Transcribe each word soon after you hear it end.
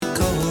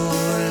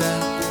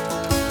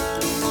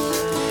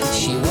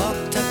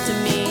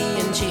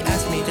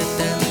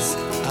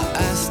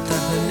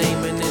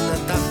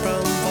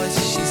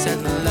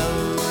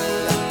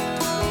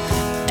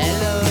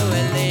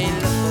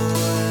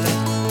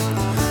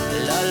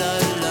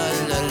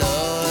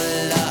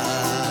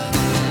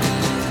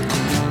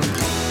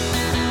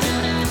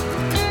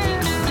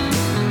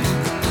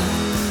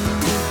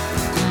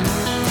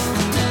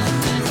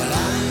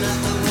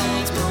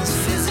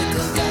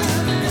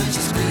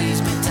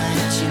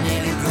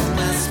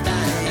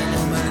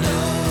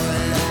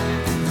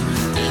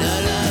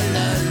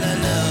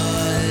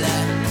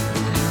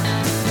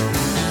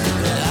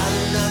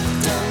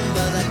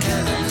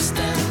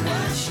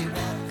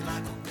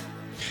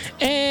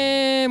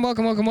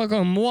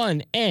welcome,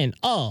 one and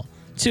all,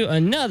 to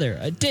another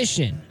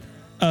edition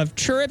of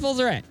Triple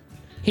Threat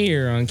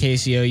here on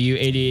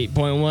KCOU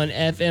 88.1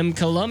 FM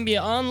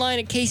Columbia, online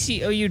at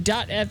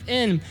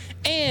kcou.fm,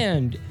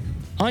 and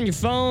on your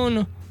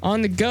phone,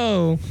 on the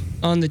go,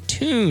 on the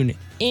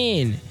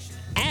TuneIn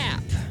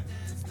app.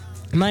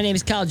 My name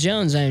is Kyle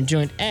Jones. I am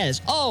joined,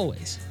 as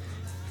always,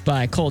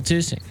 by Cole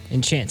Tusing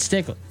and Chance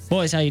Stickler.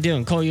 Boys, how you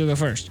doing? Cole, you go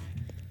first.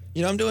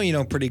 I'm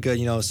doing, pretty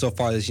good, so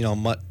far this,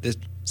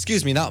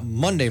 not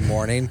Monday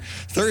morning,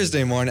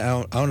 Thursday morning.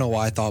 I don't know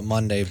why I thought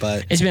Monday,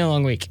 but It's been a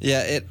long week.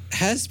 yeah, it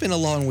has been a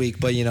long week,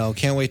 but,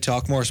 can't wait to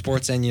talk more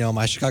sports. And,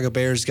 my Chicago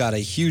Bears got a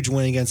huge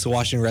win against the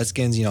Washington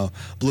Redskins,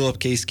 blew up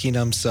Case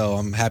Keenum, so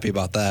I'm happy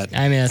about that.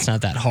 I mean, that's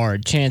not that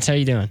hard. Chance, how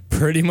you doing?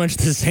 Pretty much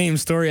the same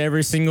story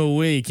every single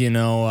week.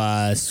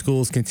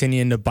 School's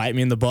continuing to bite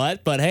me in the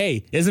butt, but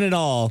hey, isn't it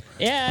all?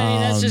 Yeah, I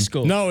mean, that's just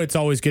cool. No, it's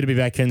always good to be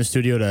back here in the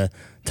studio to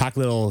talk a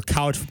little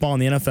college football in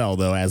the NFL,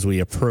 though, as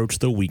we approach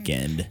the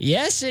weekend.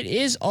 Yes, it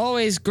is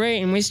always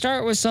great, and we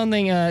start with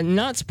something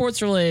not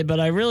sports related, but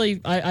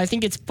I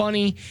think it's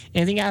funny,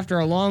 and I think after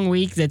a long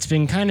week that's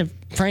been kind of,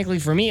 frankly,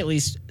 for me at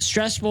least,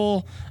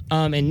 stressful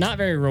and not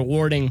very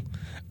rewarding,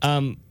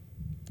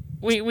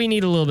 we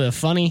need a little bit of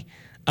funny.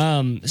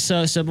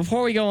 So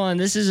before we go on,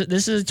 this is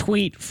a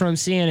tweet from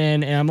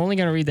CNN, and I'm only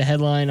going to read the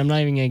headline. I'm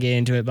not even going to get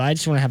into it, but I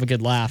just want to have a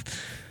good laugh.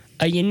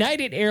 A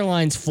United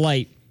Airlines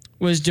flight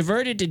was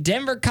diverted to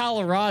Denver,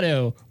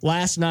 Colorado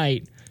last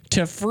night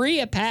to free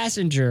a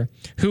passenger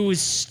who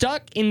was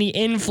stuck in the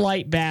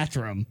in-flight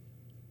bathroom.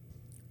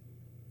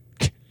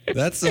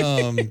 That's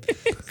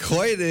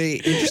quite a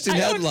interesting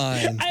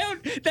headline.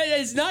 That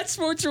is not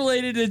sports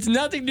related. It's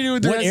nothing to do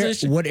with the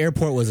resolution. What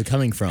airport was it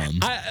coming from?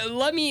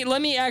 Let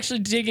me actually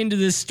dig into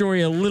this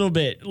story a little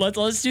bit.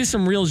 Let's do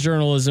some real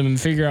journalism and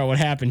figure out what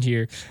happened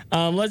here.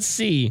 Let's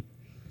see.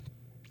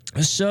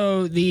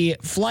 So the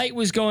flight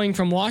was going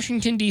from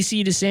Washington,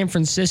 D.C. to San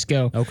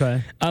Francisco.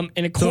 Okay. And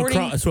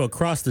according So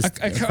across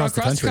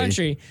the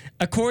country,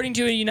 according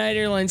to a United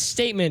Airlines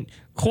statement,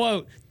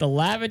 quote, the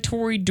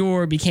lavatory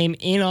door became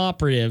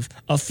inoperative.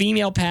 A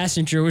female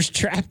passenger was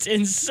trapped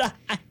inside.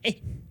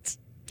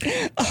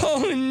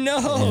 Oh, no.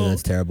 Yeah,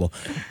 that's terrible.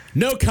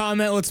 No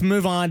comment. Let's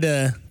move on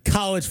to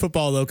college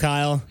football, though,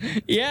 Kyle.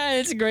 Yeah,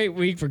 it's a great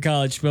week for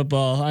college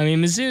football. I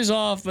mean, Mizzou's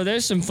off, but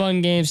there's some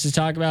fun games to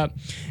talk about.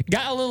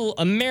 Got a little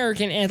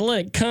American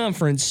Athletic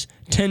Conference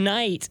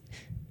tonight.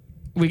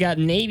 We got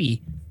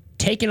Navy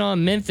taking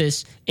on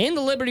Memphis in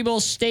the Liberty Bowl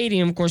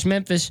Stadium. Of course,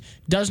 Memphis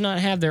does not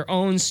have their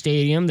own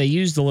stadium. They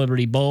use the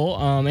Liberty Bowl,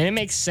 and it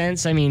makes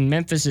sense. I mean,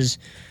 Memphis is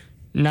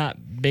not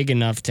big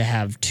enough to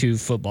have two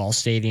football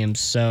stadiums,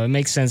 so it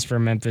makes sense for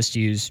Memphis to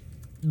use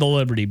the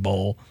Liberty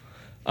Bowl.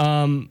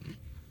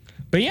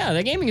 But yeah,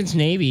 that game against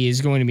Navy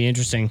is going to be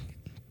interesting.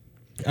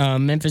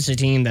 Memphis, a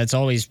team that's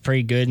always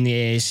pretty good in the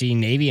AAC.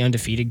 Navy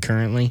undefeated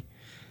currently.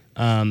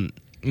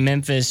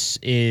 Memphis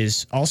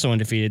is also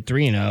undefeated,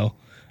 3-0.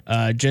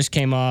 Just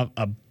came off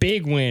a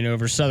big win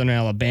over Southern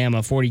Alabama,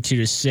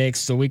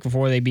 42-6. The week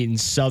before, they beaten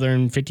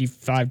Southern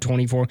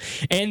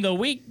 55-24. And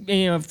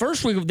the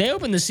first week, they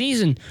opened the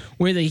season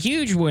with a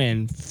huge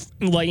win.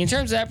 Like, in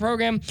terms of that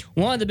program,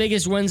 one of the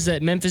biggest wins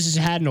that Memphis has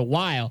had in a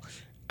while,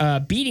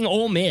 beating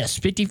Ole Miss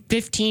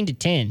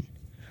 15-10.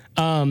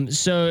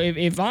 So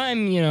if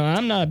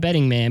I'm not a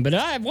betting man, but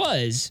I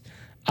was,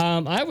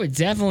 I would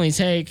definitely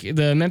take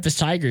the Memphis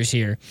Tigers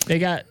here. They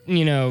got,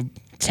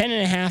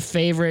 10.5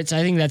 favorites.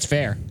 I think that's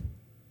fair.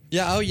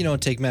 Yeah, I'll,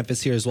 take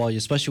Memphis here as well,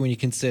 especially when you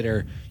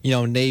consider,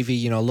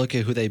 Navy, look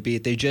at who they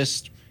beat. They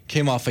just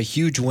came off a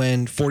huge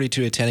win,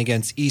 42-10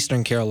 against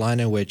Eastern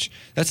Carolina, which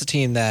that's a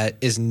team that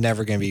is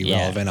never going to be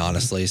relevant,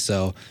 honestly.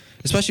 So,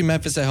 especially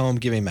Memphis at home,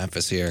 give me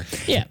Memphis here.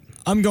 Yeah.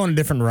 I'm going a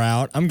different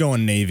route. I'm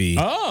going Navy.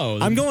 Oh.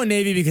 I'm going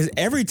Navy because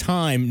every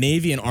time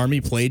Navy and Army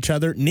play each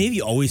other,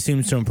 Navy always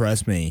seems to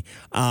impress me.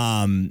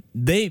 They're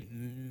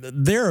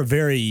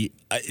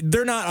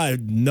not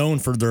known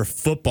for their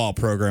football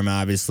program,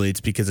 obviously.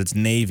 It's because it's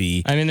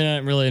Navy. I mean,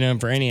 they're not really known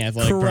for any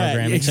athletic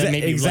program except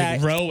maybe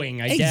like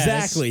rowing, I guess.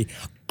 Exactly.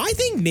 I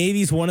think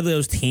Navy's one of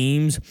those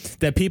teams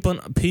that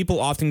people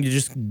often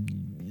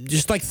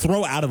just like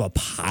throw out of a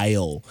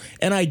pile.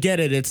 And I get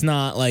it. It's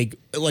not like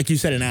you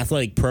said, an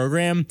athletic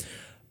program.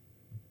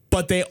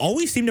 But they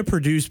always seem to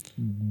produce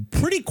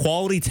pretty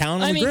quality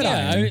talent on the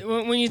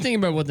gridiron. When you think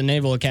about what the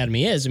Naval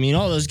Academy is, I mean,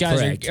 all those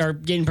guys are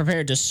getting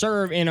prepared to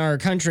serve in our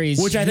country's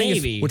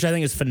Navy. Which I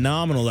think is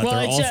phenomenal that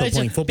they're also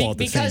playing football at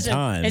the same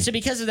time. And so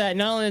because of that,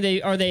 not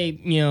only are they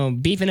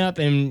beefing up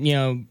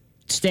and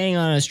staying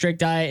on a strict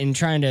diet and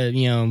trying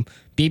to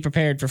be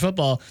prepared for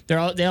football, they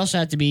also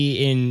have to be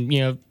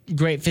in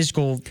great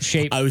physical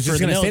shape. I was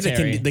just going to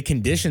say the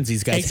conditions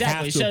these guys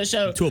have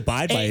to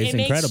abide by is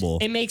incredible.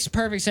 It makes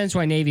perfect sense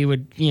why Navy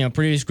would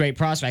produce great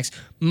prospects.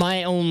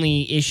 My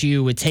only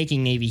issue with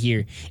taking Navy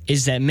here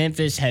is that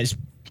Memphis has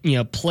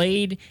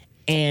played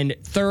and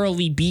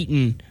thoroughly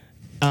beaten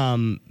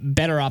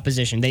better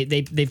opposition.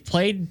 They've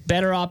played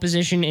better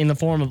opposition in the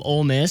form of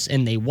Ole Miss,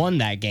 and they won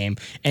that game.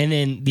 And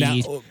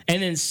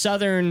then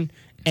Southern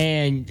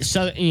and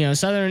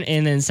Southern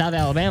and then South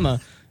Alabama,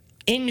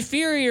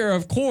 inferior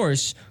of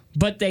course,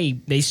 but they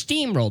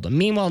steamrolled them.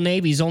 Meanwhile,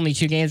 Navy's only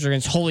 2 games are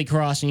against Holy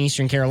Cross and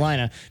Eastern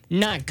Carolina.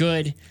 Not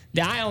good.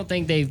 I don't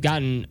think they've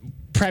gotten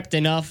prepped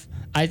enough.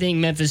 I think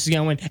Memphis is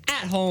going to win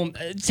at home.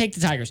 Take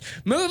the Tigers.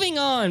 Moving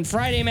on,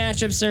 Friday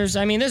matchups. There's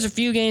a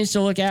few games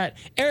to look at.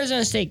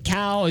 Arizona State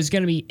Cal is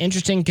going to be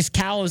interesting because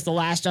Cal is the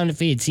last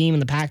undefeated team in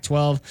the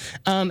Pac-12.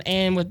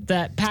 And with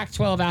that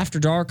Pac-12 after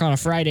dark on a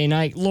Friday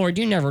night, Lord,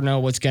 you never know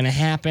what's going to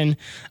happen.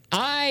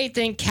 I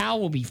think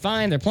Cal will be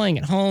fine. They're playing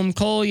at home.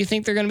 Cole, you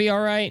think they're going to be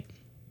all right?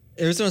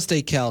 Arizona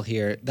State Cal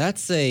here.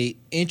 That's a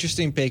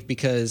interesting pick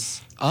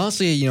because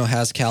honestly,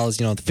 has Cal as,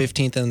 the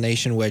 15th in the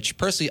nation, which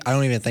personally I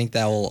don't even think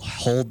that will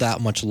hold that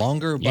much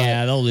longer. But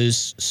Yeah, they'll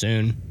lose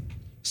soon.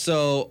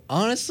 So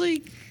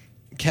honestly,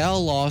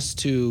 Cal lost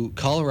to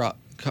Colorado.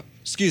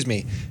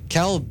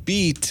 Cal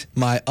beat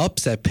my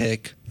upset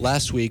pick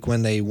last week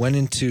when they went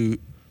into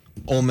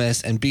Ole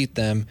Miss and beat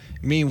them.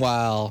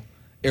 Meanwhile,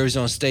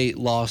 Arizona State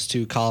lost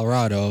to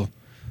Colorado.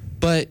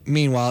 But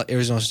meanwhile,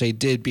 Arizona State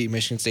did beat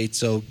Michigan State,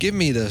 so give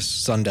me the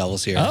Sun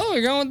Devils here. Oh,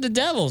 you're going with the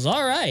Devils.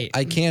 All right.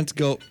 I can't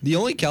go. The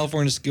only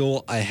California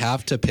school I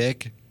have to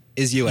pick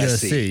is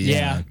USC.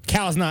 Yeah.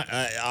 Cal's not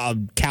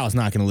going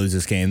to lose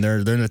this game. They're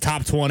in the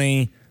top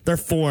 20. They're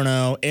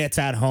 4-0. It's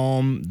at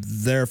home.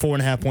 They're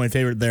 4.5 point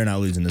favorite. They're not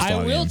losing this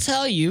ball I will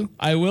tell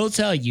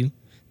you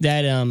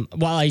that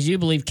while I do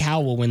believe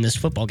Cal will win this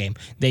football game,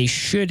 they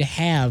should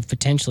have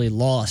potentially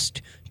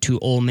lost to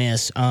Ole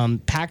Miss.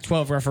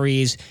 Pac-12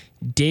 referees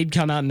did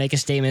come out and make a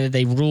statement that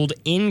they ruled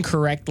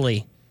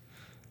incorrectly.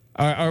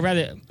 Or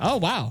rather, oh,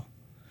 wow.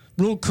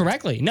 Ruled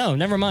correctly. No,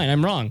 never mind.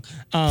 I'm wrong.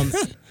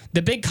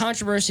 The big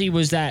controversy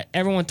was that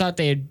everyone thought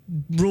they had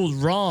ruled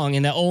wrong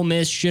and that Ole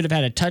Miss should have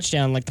had a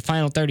touchdown like the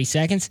final 30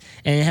 seconds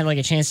and had like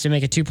a chance to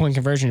make a 2-point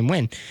conversion and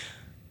win.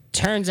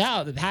 Turns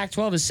out the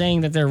Pac-12 is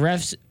saying that their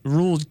refs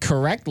ruled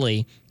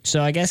correctly.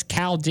 So I guess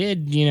Cal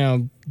did,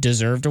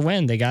 deserve to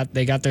win. They got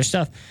their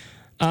stuff.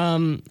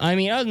 Other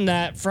than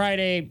that,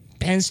 Friday,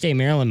 Penn State,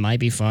 Maryland might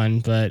be fun,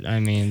 but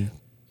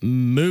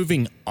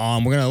moving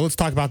on, let's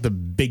talk about the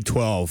Big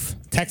 12.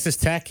 Texas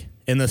Tech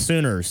and the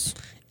Sooners.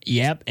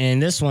 Yep,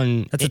 and this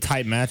one That's a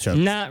tight matchup.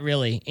 Not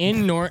really.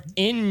 In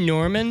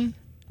Norman,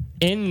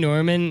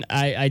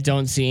 I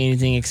don't see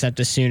anything except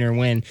a Sooner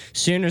win.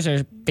 Sooners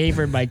are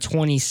favored by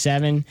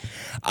 27.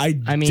 I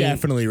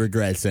definitely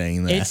regret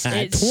saying that. It's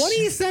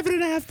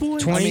 27.5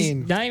 points.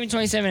 Not even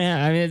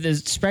 27.5. The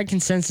spread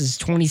consensus is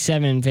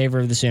 27 in favor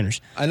of the Sooners.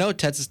 I know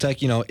Texas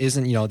Tech,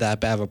 isn't, that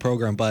bad of a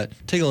program, but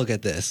take a look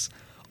at this.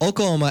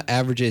 Oklahoma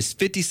averages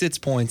 56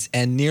 points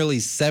and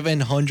nearly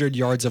 700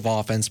 yards of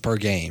offense per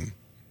game.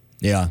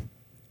 Yeah.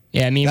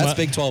 Yeah, that's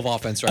Big 12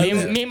 offense,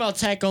 right? Meanwhile,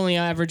 Tech only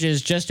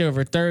averages just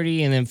over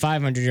 30 and then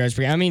 500 yards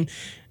per game.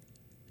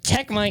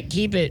 Tech might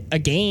keep it a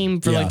game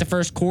for like the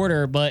first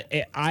quarter, but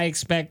I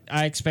expect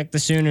the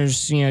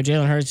Sooners.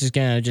 Jalen Hurts is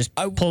gonna just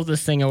pull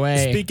this thing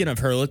away. Speaking of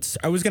Hurts,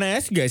 I was gonna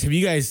ask you guys: have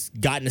you guys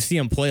gotten to see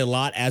him play a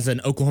lot as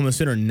an Oklahoma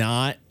Sooner,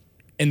 not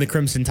in the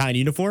Crimson Tide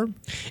uniform?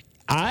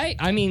 I've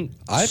happened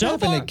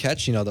to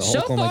catch, the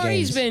Oklahoma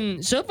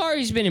games. So far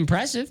he's been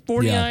impressive.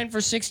 49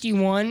 for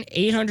 61,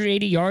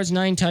 880 yards,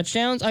 9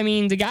 touchdowns.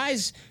 The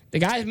guy's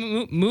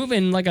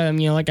moving like a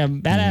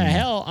bat out of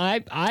hell.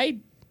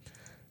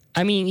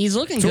 He's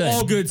looking good. So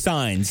all good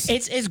signs.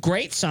 It's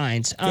great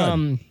signs.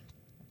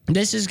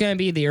 This is going to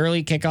be the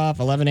early kickoff,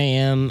 11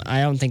 a.m.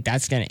 I don't think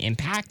that's going to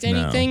impact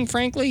anything,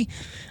 frankly.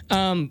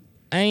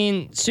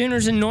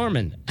 Sooners in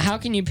Norman. How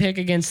can you pick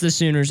against the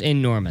Sooners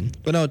in Norman?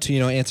 But no, to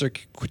answer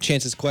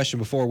Chance's question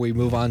before we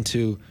move on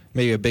to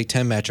maybe a Big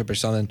Ten matchup or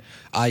something,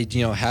 I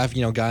have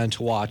gotten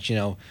to watch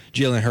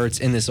Jalen Hurts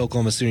in this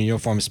Oklahoma Sooner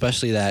uniform,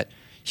 especially that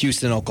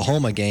Houston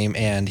Oklahoma game,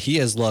 and he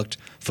has looked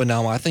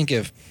phenomenal. I think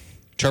if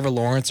Trevor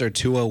Lawrence or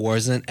Tua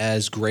wasn't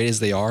as great as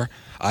they are,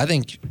 I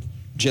think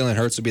Jalen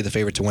Hurts would be the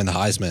favorite to win the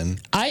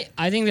Heisman. I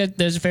think that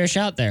there's a fair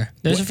shot there.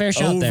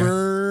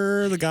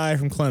 Over the guy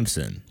from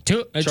Clemson.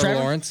 Trevor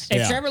Lawrence?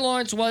 If Trevor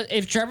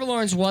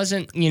Lawrence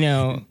wasn't,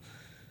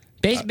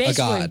 basically, a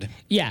god.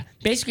 Yeah.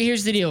 Basically,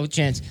 here's the deal,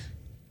 Chance.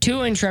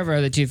 Tua and Trevor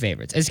are the 2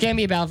 favorites. It's going to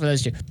be a battle for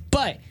those 2.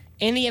 But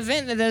in the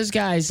event that those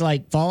guys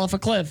fall off a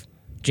cliff,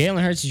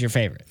 Jalen Hurts is your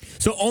favorite.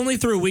 So only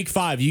through week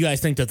 5, you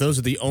guys think that those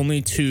are the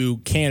only 2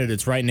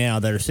 candidates right now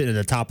that are sitting at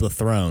the top of the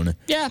throne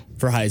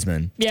for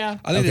Heisman? Yeah.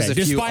 I think there's a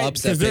few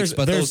upset picks,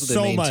 but those are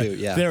the main 2.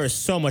 Yeah. There is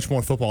so much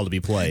more football to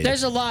be played.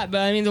 There's a lot,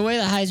 but the way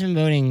the Heisman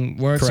voting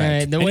works,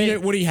 correct. Right,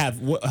 what do you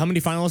have? How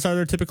many finalists are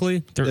there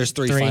typically? There's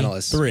 3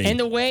 finalists. 3. And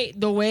the way so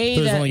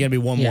there's only going to be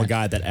one more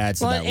guy that adds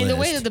to that list. And the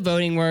way that the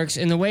voting works,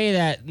 and the way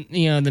that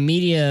the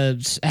media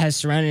has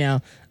surrounded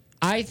now,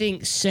 I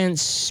think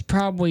since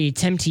probably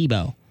Tim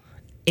Tebow,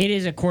 it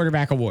is a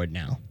quarterback award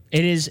now.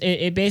 It is.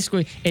 It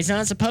basically. It's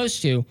not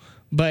supposed to,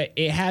 but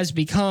it has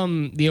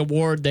become the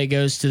award that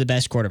goes to the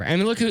best quarterback.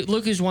 Look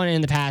who's won it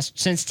in the past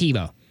since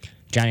Tebow.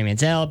 Johnny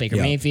Manziel, Baker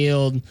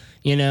Mayfield.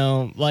 You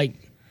got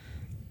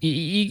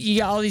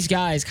all these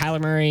guys. Kyler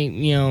Murray.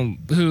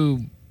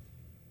 Who.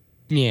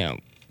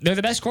 They're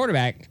the best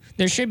quarterback.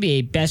 there should be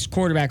a best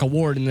quarterback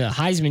award, and the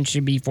Heisman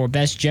should be for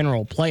best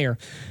general player.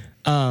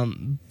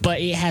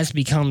 But it has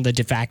become the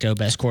de facto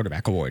best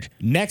quarterback award.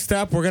 Next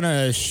up, we're going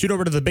to shoot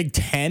over to the Big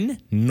Ten,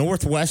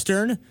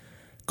 Northwestern,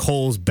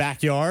 Cole's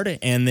backyard,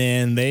 and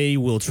then they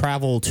will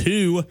travel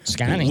to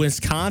Scotty.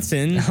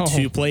 Wisconsin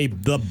to play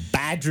the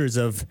Badgers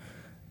of,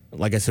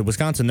 like I said,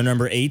 Wisconsin, they're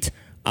number 8.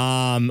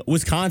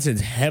 Wisconsin's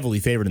heavily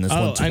favored in this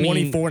one,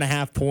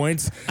 24.5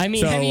 points. I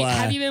mean,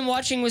 have you been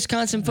watching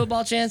Wisconsin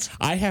football, Chance?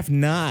 I have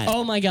not.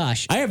 Oh my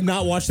gosh. I have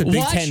not watched the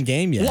Big Ten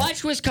game yet.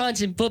 Watch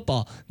Wisconsin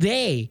football.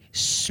 They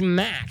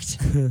smacked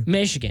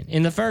Michigan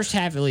in the first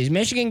half at least.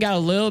 Michigan got a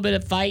little bit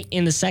of fight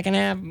in the second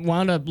half,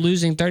 wound up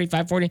losing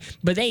 35-40,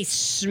 but they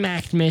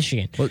smacked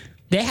Michigan. What?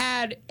 They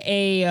had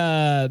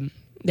a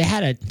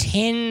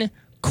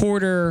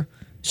 10-quarter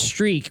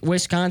streak,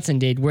 Wisconsin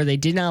did, where they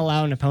did not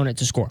allow an opponent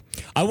to score.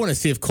 I want to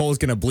see if Cole's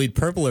going to bleed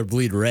purple or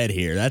bleed red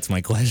here. That's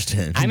my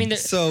question. I mean,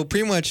 So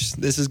pretty much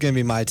this is going to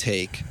be my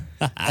take.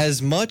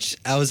 As much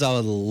as I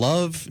would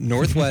love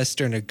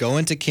Northwestern to go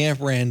into Camp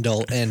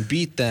Randall and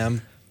beat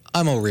them,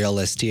 I'm a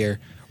realist here.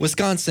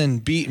 Wisconsin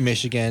beat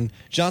Michigan.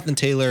 Jonathan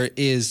Taylor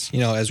is,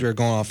 as we were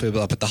going off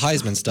about the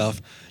Heisman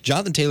stuff,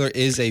 Jonathan Taylor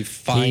is a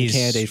fine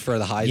candidate for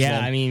the Heisman. yeah,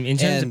 I mean, in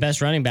terms of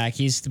best running back,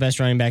 he's the best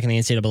running back in the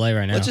NCAA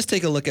right now. Let's just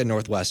take a look at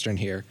Northwestern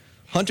here.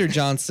 Hunter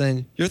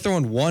Johnson, you're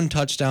throwing 1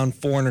 touchdown,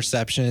 4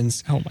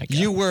 interceptions. Oh, my God.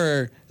 You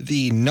were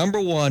the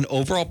number 1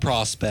 overall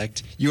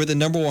prospect. You were the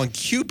number 1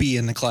 QB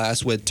in the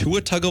class with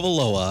Tua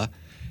Tagovailoa.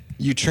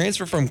 You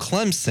transfer from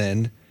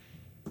Clemson.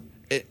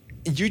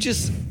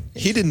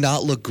 He did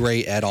not look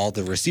great at all.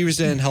 The receivers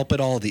didn't help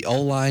at all. The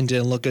O-line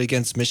didn't look good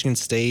against Michigan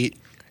State.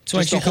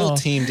 The whole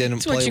team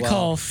didn't play well. It's what you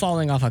call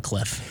falling off a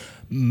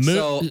cliff.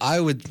 So I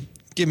would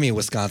give me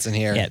Wisconsin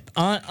here. Yeah,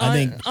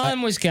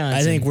 on Wisconsin.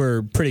 I think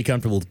we're pretty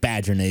comfortable with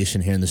Badger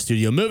Nation here in the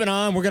studio. Moving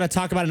on, we're going to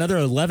talk about another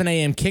 11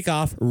 a.m.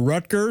 kickoff.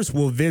 Rutgers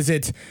will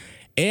visit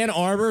Ann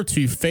Arbor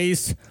to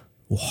face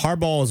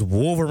Harbaugh's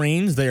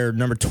Wolverines. They're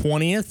number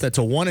 20th. That's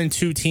a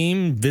 1-2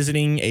 team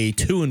visiting a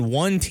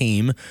 2-1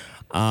 team.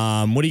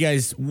 What do you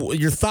guys?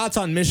 Your thoughts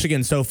on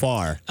Michigan so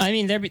far? I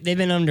mean, they've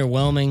been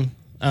underwhelming,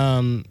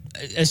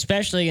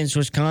 especially against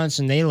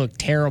Wisconsin. They look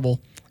terrible,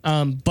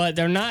 but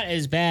they're not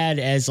as bad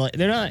as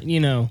they're not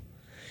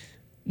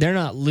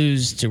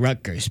lose to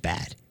Rutgers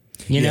bad.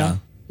 You know,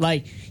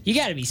 you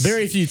got to be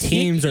very few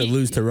teams are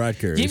lose to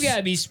Rutgers. You've got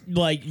to be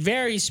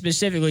very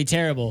specifically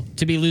terrible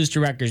to be lose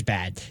to Rutgers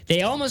bad.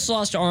 They almost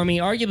lost to Army.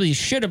 Arguably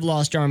should have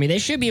lost to Army. They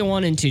should be a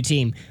 1-2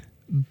 team,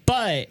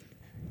 but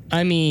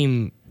I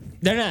mean.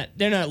 They're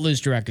not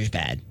lose to Rutgers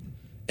bad.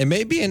 It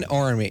may be in Ann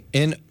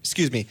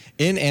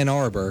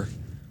Arbor,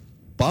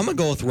 but I'm gonna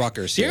go with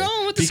Rutgers here. You're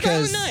going with the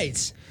Scarlet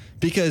Knights.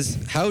 Because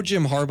how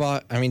Jim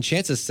Harbaugh, I mean,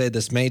 Chance has said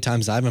this many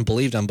times, I haven't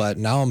believed him, but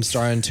now I'm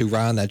starting to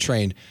ride on that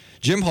train.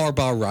 Jim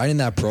Harbaugh riding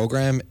that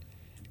program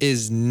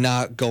is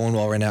not going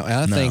well right now, and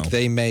I think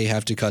they may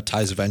have to cut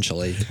ties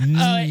eventually.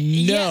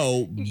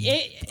 No.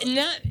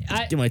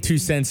 Get my 2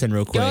 cents in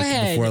real quick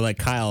before I let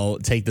Kyle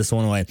take this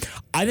one away.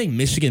 I think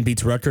Michigan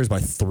beats Rutgers by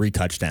 3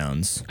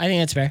 touchdowns. I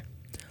think that's fair.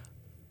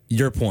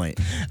 Your point.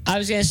 I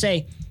was going to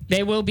say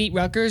they will beat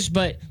Rutgers,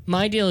 but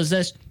my deal is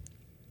this.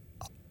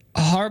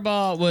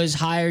 Harbaugh was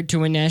hired to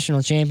win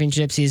national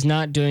championships. He's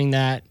not doing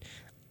that.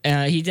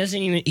 He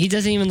doesn't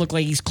even look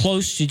like he's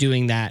close to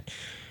doing that.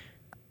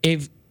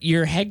 If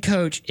your head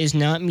coach is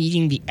not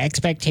meeting the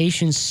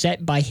expectations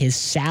set by his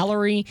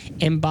salary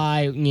and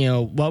by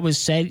what was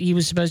said he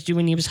was supposed to do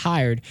when he was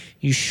hired,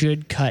 you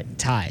should cut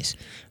ties.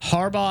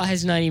 Harbaugh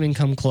has not even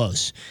come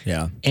close.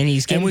 Yeah, and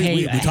he's getting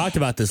paid. We talked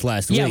about this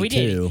last week. Yeah, we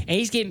did. Too. And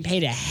he's getting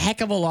paid a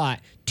heck of a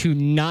lot to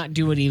not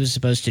do what he was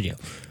supposed to do.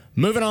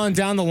 Moving on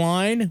down the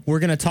line, we're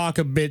going to talk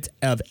a bit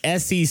of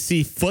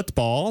SEC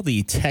football,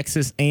 the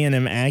Texas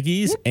A&M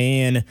Aggies,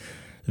 and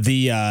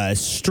the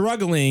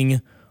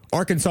struggling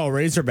Arkansas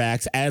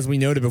Razorbacks. As we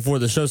noted before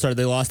the show started,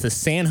 they lost to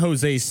San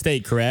Jose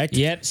State, correct?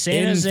 Yep,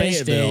 San Jose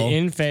State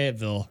in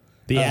Fayetteville.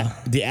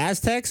 The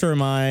Aztecs, or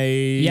am I?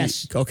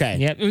 Yes. Okay.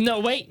 Yep.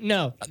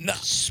 No.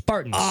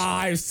 Spartans.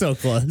 I'm so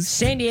close.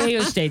 San Diego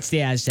State's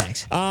the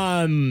Aztecs.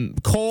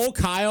 Cole,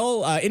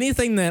 Kyle,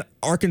 anything that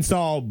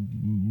Arkansas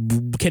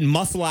can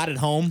muscle out at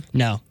home?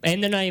 No,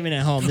 and they're not even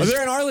at home.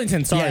 They're in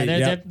Arlington. Sorry,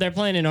 yeah, they're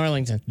playing in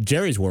Arlington.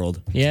 Jerry's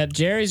World. Yep,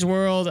 Jerry's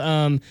World.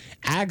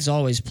 Ags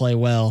always play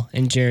well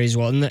in Jerry's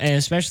World, and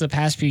especially the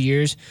past few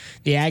years,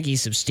 the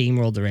Aggies have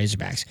steamrolled the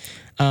Razorbacks.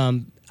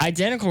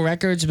 Identical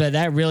records, but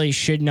that really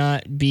should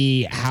not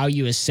be how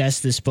you assess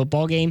this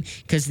football game,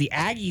 because the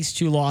Aggies'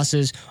 2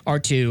 losses are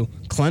to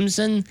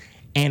Clemson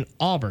and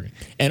Auburn.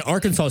 And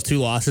Arkansas's 2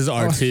 losses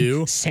are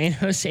to San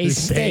Jose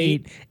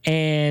State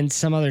and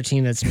some other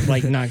team that's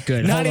not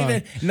good.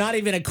 not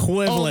even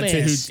equivalent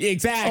to who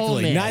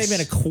exactly. Not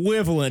even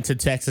equivalent to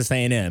Texas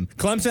A&M.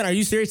 Clemson, are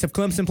you serious? If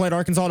Clemson played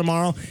Arkansas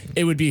tomorrow,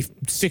 it would be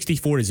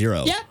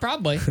 64-0. Yeah,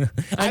 probably.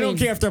 I don't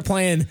care if they're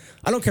playing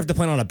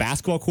on a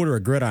basketball court or a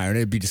gridiron.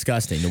 It'd be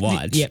disgusting to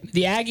watch.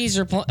 The Aggies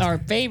are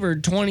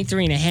favored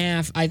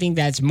 23.5. I think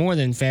that's more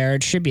than fair.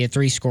 It should be a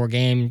 3-score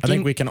game. I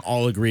think we can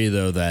all agree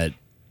though that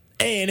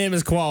A&M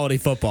is quality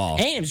football.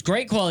 A&M's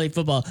great quality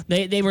football.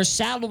 They were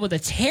saddled with a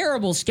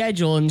terrible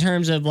schedule in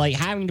terms of like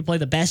having to play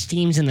the best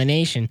teams in the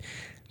nation,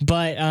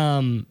 but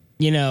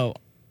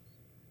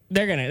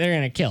they're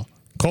gonna kill.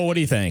 Cole, what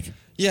do you think?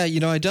 Yeah,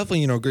 I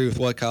definitely, agree with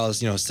what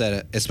Kyle's,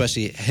 said,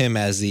 especially him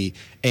as the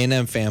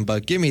A&M fan,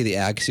 but give me the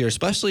Aggies here,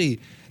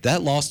 especially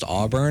that loss to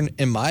Auburn.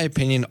 In my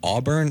opinion,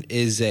 Auburn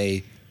is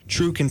a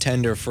true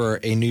contender for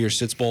a New Year's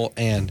Six Bowl,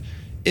 and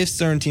if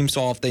certain teams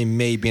fall off, they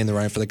may be in the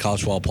running for the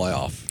college football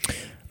playoff.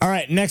 All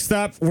right, next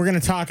up, we're going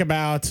to talk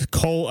about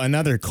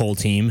another Cole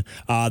team,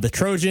 the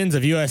Trojans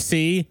of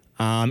USC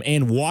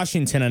and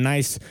Washington, a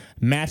nice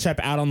matchup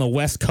out on the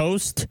West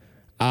Coast.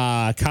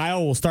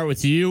 Kyle, we'll start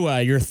with you.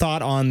 Your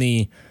thought on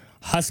the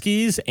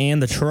Huskies and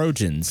the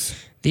Trojans.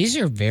 These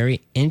are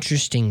very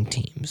interesting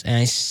teams, and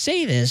I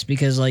say this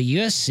because like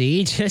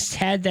USC just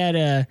had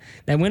that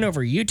win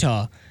over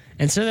Utah,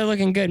 and so they're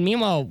looking good.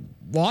 Meanwhile,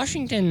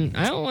 Washington,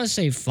 I don't want to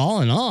say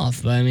fallen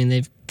off, but I mean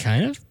they've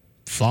kind of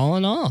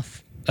fallen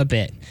off a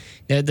bit.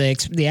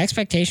 The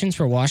expectations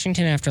for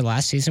Washington after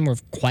last season were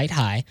quite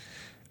high,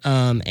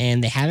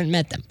 and they haven't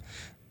met them.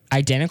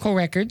 Identical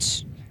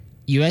records.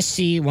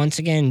 USC, once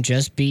again,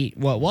 just beat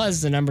what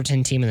was the number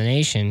 10 team in the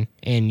nation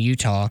in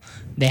Utah.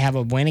 They have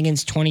a win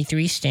against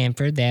 23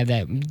 Stanford. They have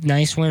that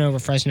nice win over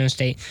Fresno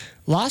State.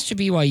 Lost to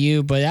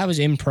BYU, but that was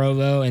in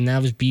Provo, and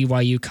that was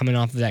BYU coming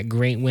off of that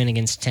great win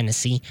against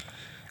Tennessee.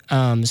 So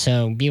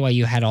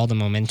BYU had all the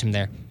momentum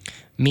there.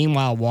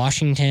 Meanwhile,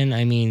 Washington,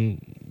 I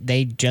mean,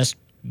 they just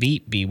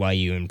beat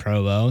BYU in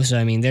Provo. So,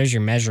 I mean, there's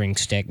your measuring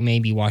stick.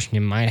 Maybe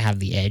Washington might have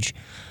the edge.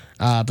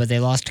 But they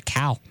lost to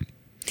Cal.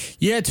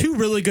 Yeah, two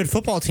really good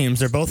football teams.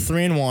 They're both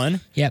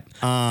 3-1. Yep.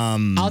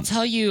 I'll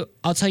tell you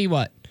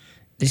what.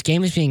 This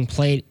game is being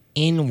played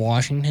in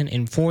Washington,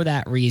 and for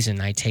that reason,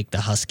 I take the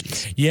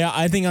Huskies. Yeah,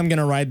 I think I'm going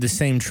to ride the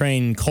same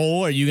train.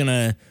 Cole, are you going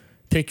to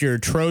pick your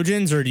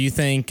Trojans, or do you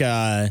think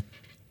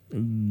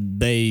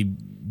they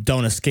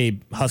don't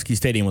escape Husky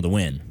Stadium with a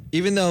win?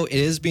 Even though it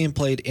is being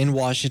played in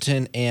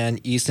Washington,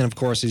 and Easton, of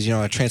course, is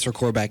a transfer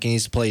quarterback, and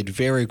he's played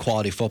very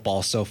quality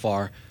football so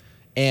far.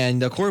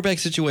 And the quarterback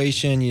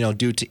situation,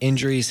 due to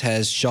injuries,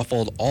 has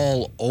shuffled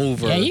all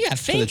over. Yeah, you got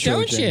for the faith,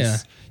 don't Trojans.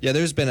 you? Yeah,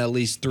 there's been at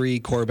least 3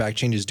 quarterback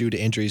changes due to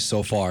injuries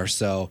so far.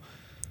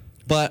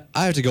 But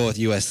I have to go with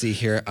USC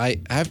here.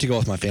 I have to go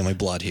with my family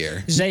blood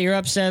here. Is that your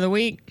upset of the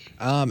week?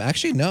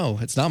 Actually, no,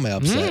 it's not my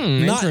upset.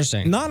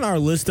 Interesting. Not on our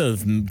list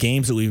of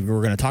games that we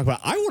were going to talk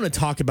about. I want to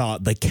talk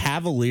about the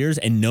Cavaliers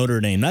and Notre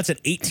Dame. That's an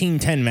 18-10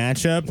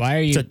 matchup. Why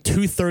are you? It's a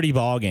 2:30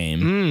 ball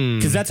game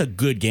because that's a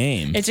good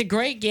game. It's a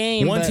great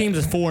game. One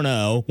team's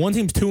 4-0. One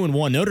team's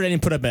 2-1. Notre Dame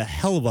put up a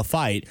hell of a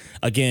fight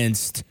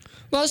against.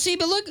 Well, see,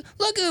 but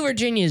look who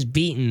Virginia's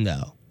beaten,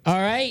 though. All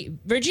right?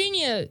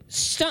 Virginia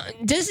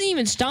doesn't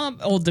even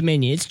stomp Old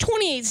Dominion. It's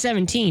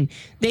 28-17.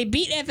 They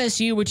beat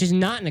FSU, which is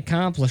not an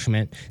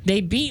accomplishment. They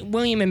beat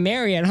William and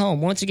Mary at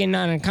home. Once again,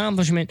 not an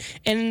accomplishment.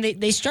 And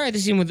they started the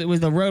season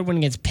with a road win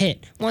against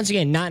Pitt. Once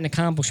again, not an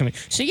accomplishment.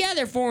 So, yeah,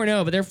 they're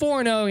 4-0, but they're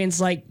 4-0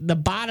 against, like, the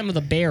bottom of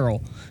the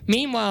barrel.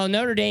 Meanwhile,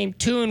 Notre Dame,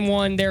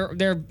 2-1.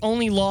 Their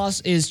only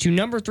loss is to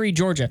number 3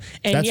 Georgia.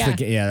 And,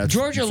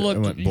 Georgia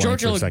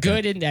looked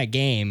good in that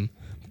game.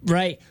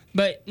 Right,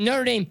 but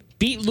Notre Dame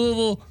beat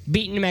Louisville,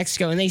 beat New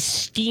Mexico, and they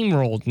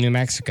steamrolled New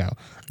Mexico.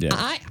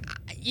 Yeah.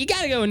 You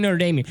got to go with Notre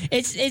Dame here.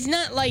 It's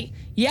not like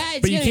it's.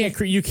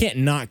 But you can't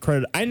not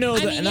credit. I know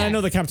I know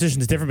the competition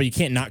is different, but you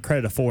can't not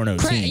credit a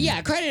 4-0 team. Yeah,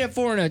 credit a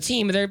 4-0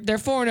 team, but they're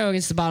 4-0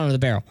 against the bottom of the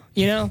barrel.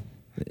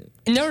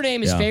 Notre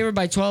Dame is favored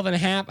by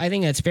 12.5. I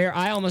think that's fair.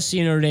 I almost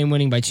see Notre Dame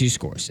winning by 2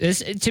 scores.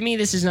 To me,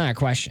 this is not a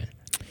question.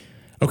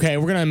 Okay,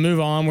 we're gonna move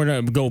on. We're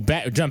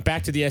gonna jump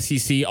back to the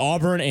SEC.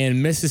 Auburn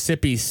and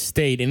Mississippi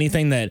State.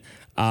 Anything that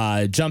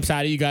jumps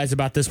out at you guys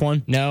about this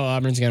one? No,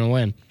 Auburn's gonna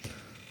win.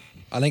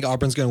 I think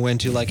Auburn's gonna win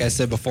too. Like I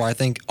said before, I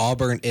think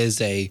Auburn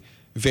is a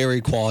very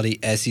quality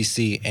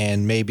SEC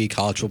and maybe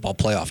college football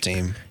playoff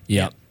team.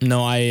 Yeah.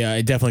 No,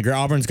 I definitely agree.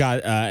 Auburn's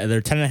got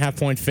their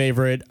 10.5-point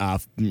favorite. I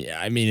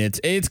mean,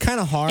 it's kind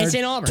of hard. It's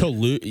in Auburn to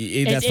lose.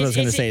 That's what I was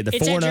gonna say. The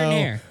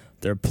 4-0.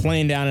 They're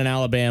playing down in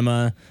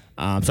Alabama.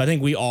 So I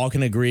think we all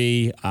can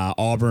agree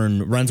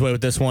Auburn runs away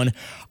with this one.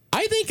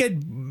 I think a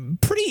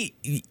pretty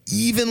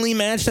evenly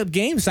matched up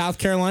game, South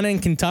Carolina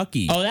and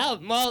Kentucky. Oh, that'll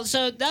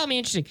be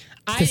interesting.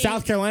 The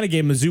South Carolina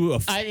gave Mizzou a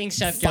fight.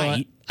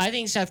 I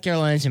think South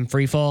Carolina's in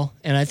free fall,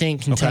 and I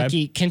think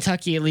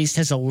Kentucky at least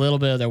has a little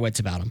bit of their wits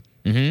about them.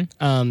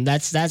 Mm-hmm.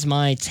 That's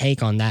my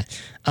take on that.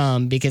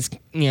 Because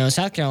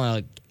South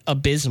Carolina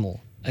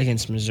abysmal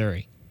against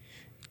Missouri.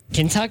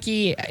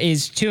 Kentucky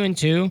is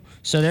 2-2,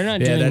 so they're not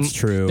doing. Yeah, that's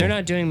true. They're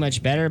not doing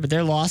much better, but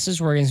their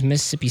losses were against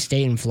Mississippi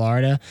State and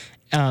Florida,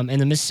 and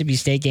the Mississippi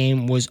State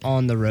game was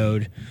on the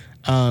road.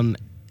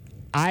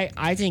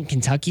 I think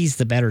Kentucky's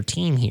the better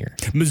team here.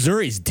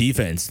 Missouri's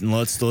defense.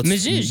 Let's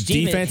Mizzou's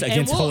defense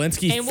against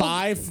Polinsky.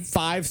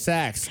 Five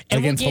sacks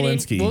against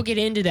Polinsky. We'll get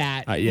into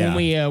that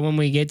when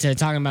we get to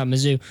talking about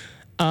Mizzou.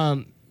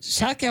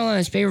 South Carolina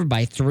is favored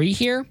by 3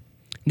 here.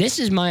 This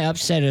is my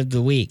upset of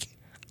the week.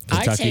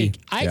 Kentucky?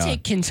 I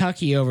take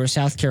Kentucky over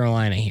South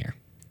Carolina here.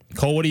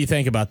 Cole, what do you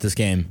think about this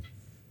game?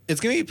 It's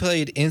going to be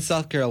played in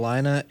South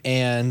Carolina,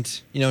 and,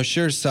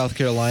 sure, South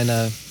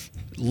Carolina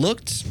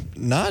looked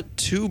not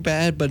too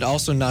bad, but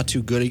also not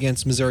too good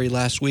against Missouri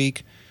last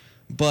week.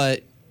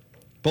 But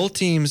both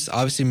teams,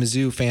 obviously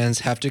Mizzou fans,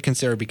 have to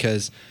consider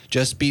because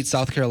just beat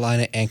South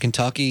Carolina and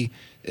Kentucky.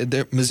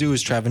 Mizzou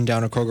is traveling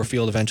down to Kroger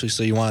Field eventually,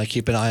 so you want to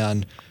keep an eye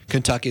on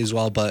Kentucky as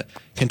well. But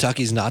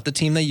Kentucky's not the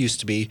team they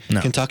used to be.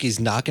 No. Kentucky's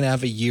not going to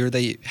have a year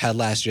they had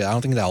last year. I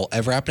don't think that will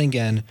ever happen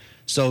again.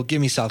 So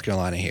give me South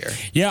Carolina here.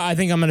 Yeah, I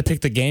think I'm going to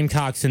pick the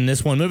Gamecocks in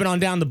this one. Moving on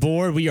down the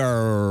board, we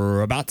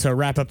are about to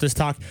wrap up this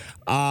talk.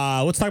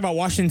 Let's talk about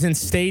Washington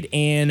State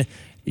and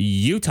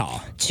Utah.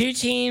 Two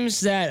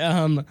teams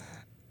that,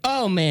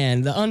 oh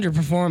man, the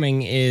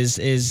underperforming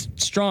is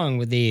strong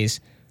with these.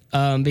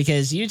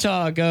 Because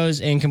Utah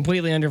goes and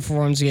completely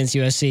underperforms against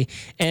USC.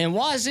 And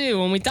Wazoo,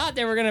 when we thought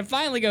they were going to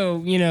finally go,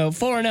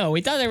 4-0,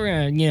 we thought they were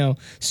going to,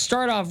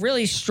 start off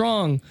really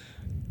strong.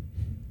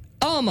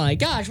 Oh my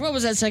gosh, what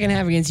was that second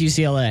half against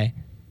UCLA?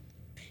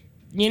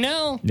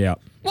 Yeah.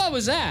 What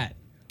was that?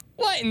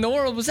 What in the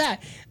world was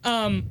that?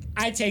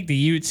 I take the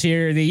Utes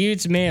here. The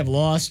Utes may have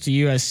lost to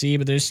USC,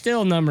 but they're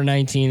still number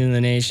 19 in the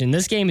nation.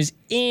 This game is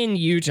in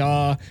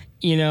Utah.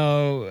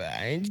 No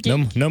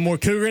more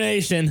Cougar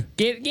Nation.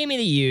 Give me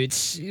the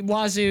Utes.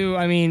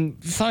 Wazoo,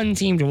 fun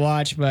team to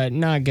watch, but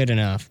not good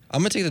enough.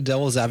 I'm going to take the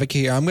devil's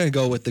advocate here. I'm going to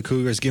go with the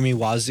Cougars. Give me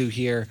Wazoo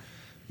here.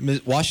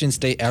 Washington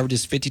State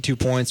averages 52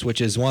 points,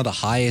 which is one of the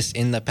highest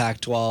in the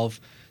Pac-12.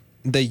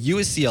 The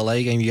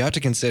UCLA game, you have to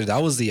consider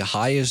that was the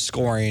highest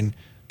scoring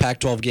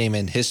Pac-12 game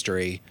in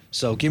history.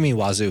 So give me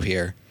Wazoo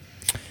here.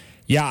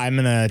 Yeah, I'm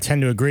going to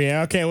tend to agree.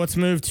 Okay, let's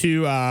move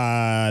to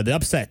the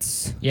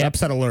upsets. Yep. The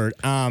upset alert.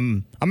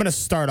 I'm going to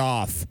start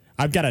off.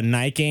 I've got a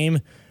night game.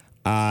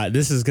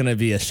 This is going to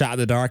be a shot in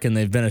the dark, and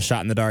they've been a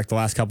shot in the dark the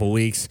last couple of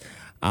weeks.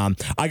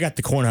 I got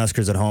the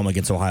Cornhuskers at home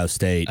against Ohio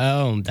State.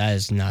 Oh, that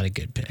is not a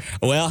good pick.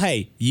 Well,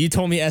 hey, you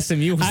told me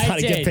SMU was not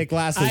a good pick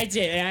last week. I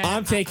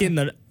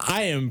did.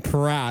 I am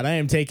proud. I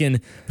am taking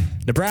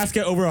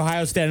Nebraska over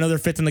Ohio State. I know they're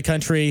fifth in the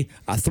country.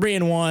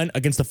 3-1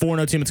 against the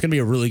 4-0 team. It's going to be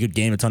a really good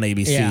game. It's on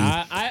ABC.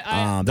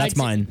 Yeah, that's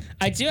mine.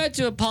 I do have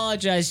to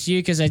apologize to you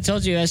because I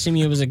told you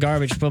SMU was a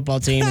garbage football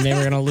team and they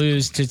were going to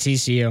lose to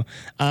TCU.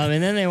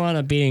 And then they wound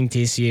up beating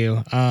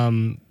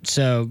TCU.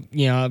 So,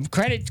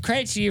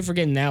 credit to you for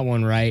getting that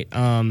one right.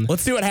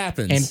 Let's see what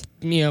happens.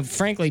 And,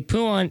 frankly,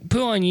 poo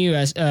on you,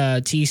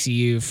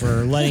 TCU,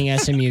 for letting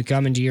SMU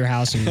come into your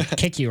house and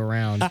kick you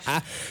around.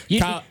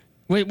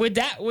 With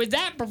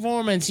that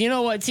performance, you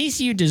know what?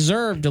 TCU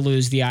deserved to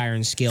lose the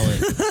Iron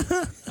Skillet.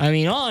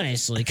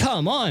 Honestly,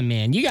 come on,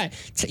 man.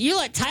 You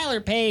let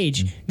Tyler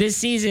Page this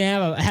season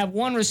have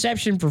one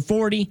reception for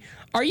 40.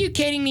 Are you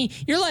kidding me?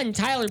 You're letting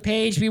Tyler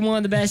Page be one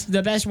of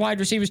the best wide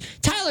receivers.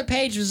 Tyler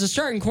Page was a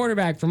starting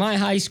quarterback for my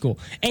high school,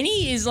 and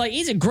he's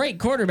a great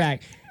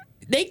quarterback.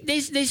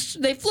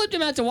 They flipped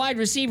him out to wide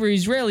receiver.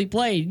 He's rarely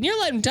played. And you're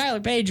letting Tyler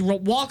Page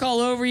walk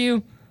all over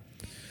you.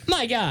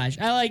 My gosh,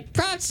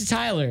 props to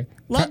Tyler.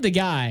 Love the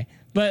guy.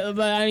 But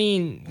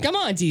come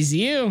on,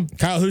 TCU.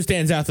 Kyle, who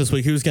stands out this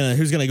week? Who's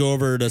gonna go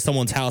over to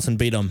someone's house and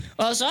beat them?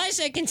 Well, so I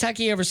said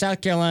Kentucky over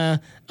South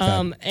Carolina,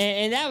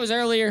 and that was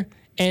earlier,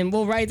 and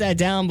we'll write that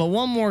down. But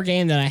one more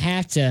game that I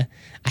had to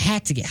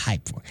get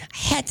hyped for. I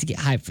had to get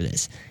hyped for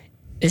this.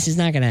 This is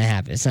not gonna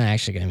happen. It's not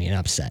actually gonna be an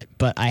upset,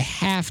 but I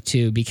have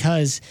to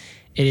because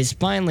it is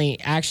finally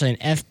actually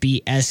an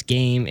FBS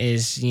game.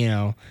 Is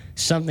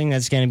something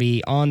that's gonna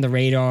be on the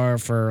radar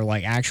for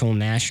actual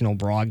national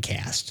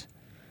broadcast.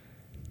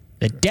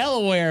 The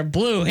Delaware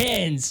Blue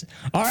Hens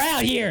are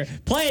out here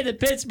playing the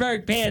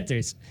Pittsburgh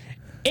Panthers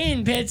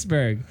in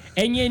Pittsburgh.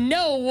 And you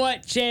know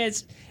what,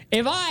 Chance?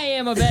 If I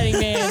am a betting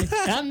man,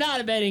 and I'm not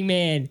a betting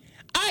man,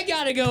 I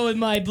got to go with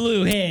my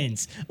Blue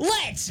Hens.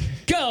 Let's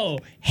go,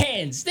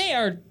 Hens. They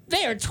are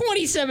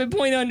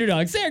 27-point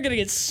underdogs. They're going to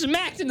get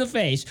smacked in the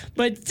face.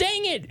 But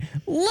dang it,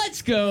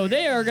 let's go.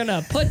 They are going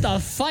to put the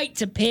fight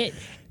to Pitt.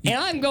 And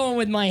I'm going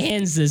with my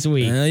Hens this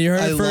week. You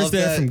heard it first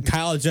there from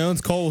Kyle Jones.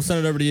 Cole, we'll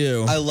send it over to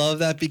you. I love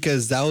that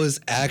because that was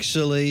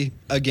actually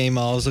a game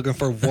I was looking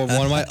for one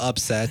of my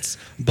upsets.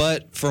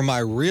 But for my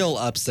real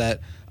upset,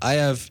 I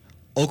have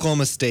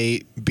Oklahoma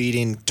State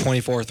beating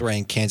 24th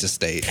ranked Kansas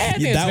State. That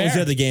was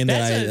the other game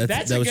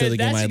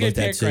I looked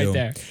at too. Right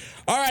there.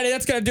 All righty,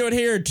 that's going to do it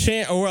here.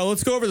 Well,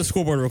 let's go over the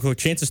scoreboard real quick.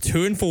 Chance is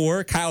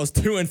 2-4. Kyle's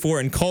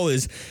 2-4, and Cole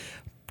is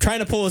trying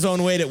to pull his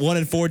own weight at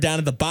 1-4 down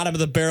at the bottom of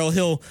the barrel.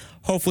 He'll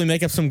hopefully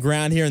make up some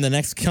ground here in the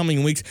next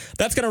coming weeks.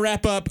 That's going to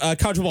wrap up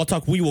College Football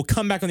Talk. We will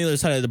come back on the other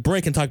side of the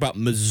break and talk about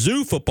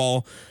Mizzou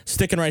football,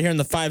 sticking right here in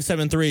the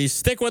 573.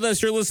 Stick with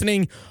us. You're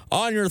listening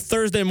on your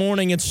Thursday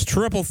morning. It's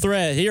Triple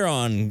Threat here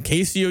on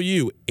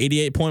KCOU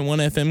 88.1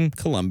 FM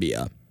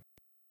Columbia.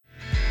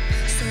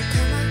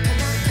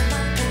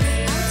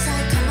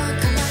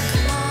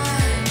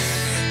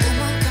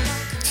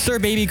 Sir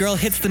Baby Girl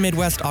hits the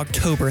Midwest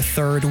October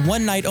 3rd,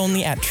 one night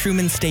only at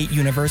Truman State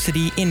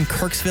University in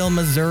Kirksville,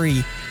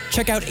 Missouri.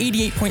 Check out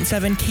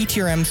 88.7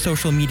 KTRM's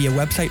social media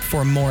website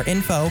for more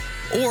info,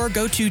 or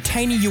go to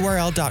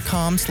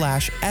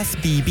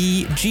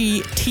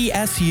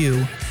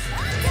tinyurl.com/SBBGTSU.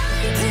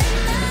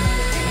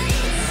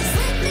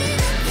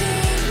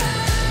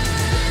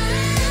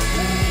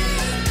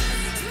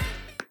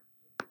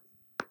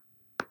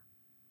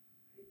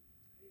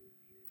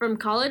 From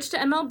college to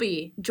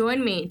MLB,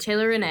 join me,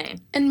 Taylor Renee.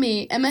 And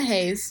me, Emma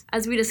Hayes.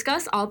 As we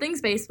discuss all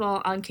things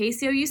baseball on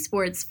KCOU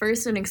Sports'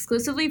 first and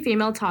exclusively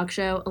female talk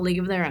show, A League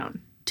of Their Own.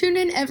 Tune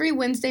in every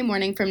Wednesday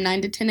morning from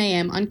 9 to 10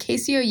 a.m. on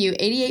KCOU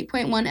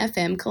 88.1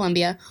 FM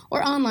Columbia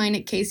or online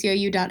at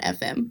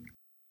kcou.fm.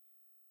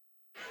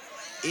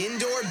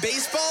 Indoor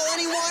baseball,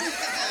 anyone?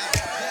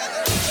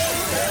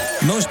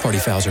 Most party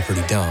fouls are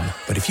pretty dumb,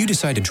 but if you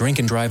decide to drink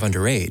and drive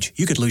underage,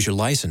 you could lose your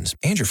license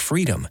and your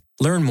freedom.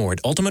 Learn more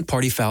at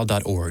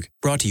ultimatepartyfoul.org.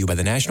 Brought to you by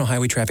the National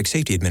Highway Traffic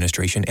Safety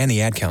Administration and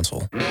the Ad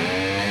Council.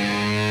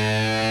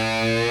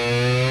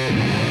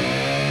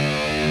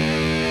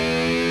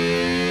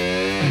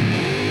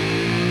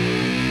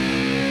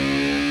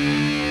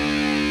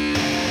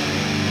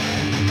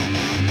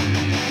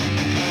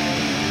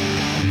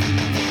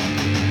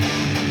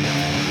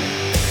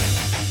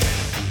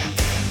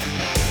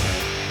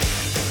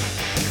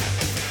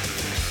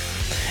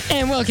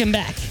 And welcome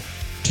back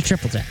to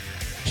Triple Tap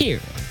here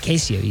on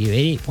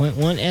KCOU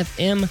 88.1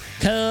 FM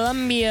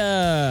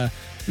Columbia.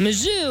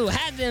 Mizzou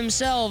had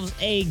themselves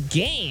a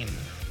game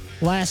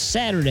last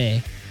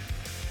Saturday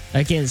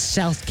against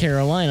South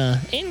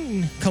Carolina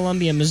in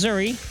Columbia,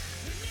 Missouri,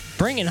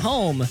 bringing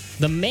home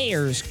the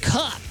Mayor's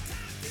Cup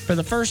for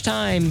the first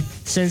time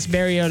since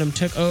Barry Odom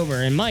took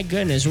over. And my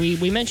goodness,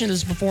 we mentioned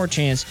this before,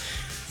 Chance.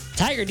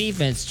 Tiger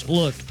defense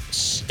looked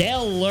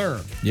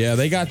stellar. Yeah,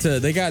 they got to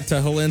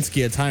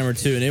Helinski a time or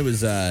two, and it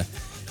was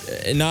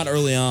not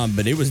early on,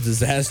 but it was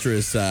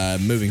disastrous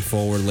moving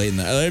forward late in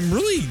the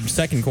really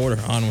second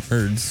quarter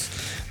onwards.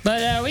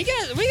 But we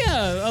got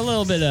a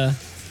little bit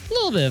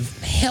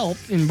of help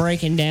in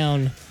breaking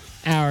down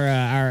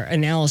our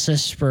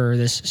analysis for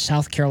this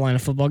South Carolina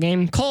football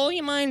game. Cole,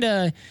 you mind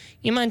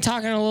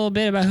talking a little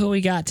bit about who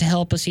we got to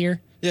help us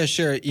here? Yeah,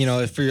 sure.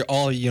 If you're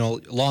all,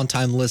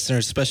 longtime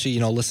listeners, especially,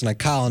 listen to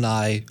Kyle and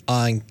I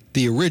on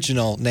the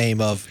original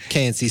name of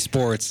KNC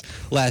Sports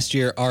last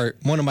year, are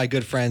one of my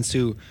good friends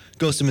who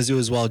goes to Mizzou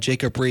as well,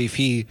 Jacob Reef.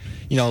 He,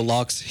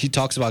 he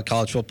talks about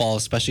college football,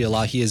 especially a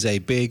lot. He is a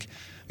big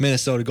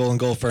Minnesota Golden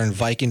Gopher and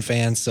Viking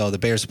fan. So the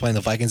Bears are playing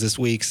the Vikings this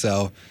week.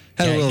 So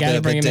had a little bit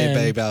of a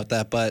debate about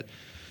that. But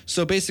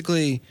so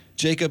basically,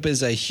 Jacob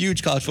is a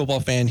huge college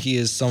football fan. He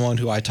is someone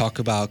who I talk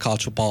about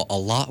college football a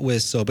lot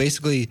with. So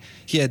basically,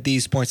 he had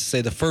these points to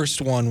say. The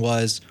first one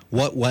was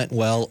what went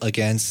well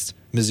against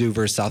Mizzou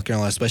versus South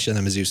Carolina, especially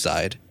on the Mizzou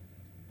side.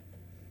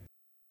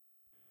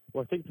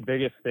 Well, I think the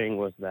biggest thing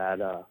was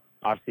that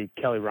obviously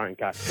Kelly Ryan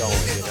got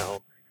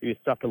going. He was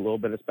stuck a little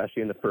bit,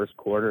 especially in the first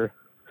quarter.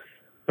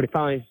 But he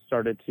finally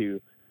started to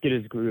get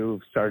his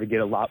groove, started to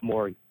get a lot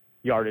more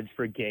yardage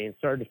for gain,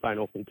 started to find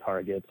open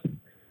targets.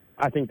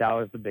 I think that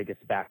was the biggest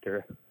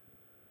factor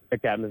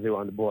that got Mizzou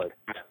on the board.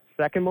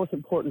 Second most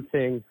important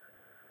thing,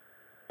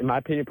 in my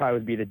opinion, probably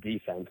would be the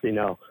defense,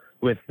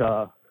 with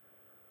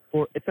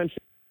essentially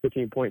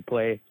 15-point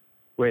play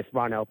with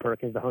Ronell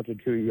Perkins, the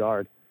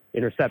 102-yard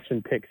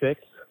interception pick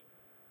six.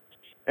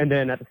 And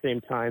then at the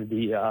same time,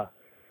 the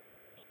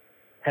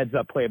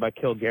heads-up play by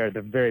Kill Garrett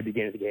at the very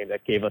beginning of the game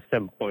that gave us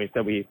 7 points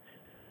that we,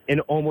 in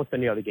almost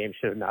any other game,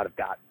 should not have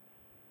got.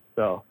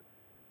 So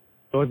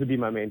those would be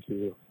my main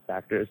two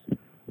factors.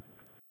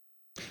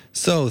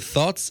 So,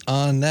 thoughts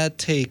on that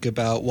take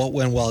about what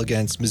went well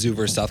against Mizzou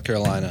versus South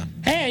Carolina?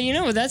 Hey,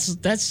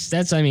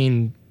 that's I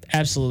mean,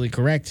 absolutely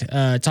correct.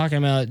 Talking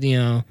about,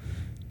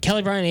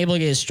 Kelly Bryant able to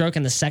get his stroke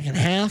in the second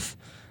half.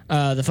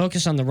 The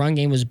focus on the run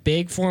game was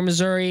big for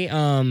Missouri.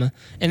 And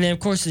then, of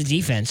course, the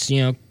defense.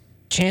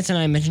 Chance and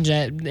I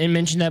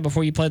mentioned that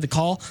before you played the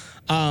call.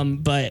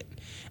 But,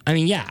 I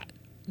mean, yeah,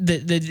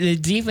 the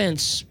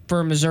defense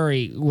for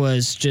Missouri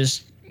was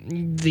just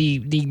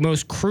the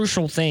most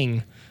crucial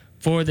thing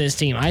for this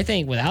team. I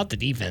think without the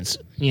defense,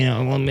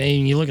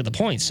 you look at the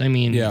points. I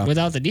mean,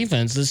 without the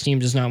defense, this team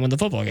does not win the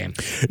football game.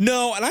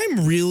 No,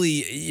 and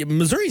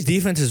Missouri's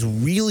defense is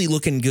really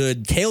looking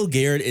good. Cale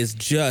Garrett is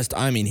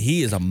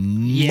he is a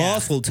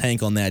muscle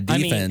tank on that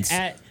defense.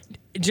 I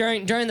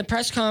mean, during the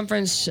press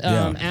conference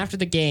after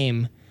the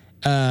game,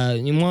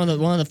 one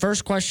of the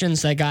first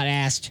questions that got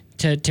asked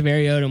to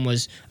Barry Odom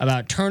was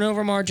about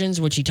turnover margins,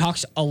 which he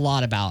talks a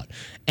lot about,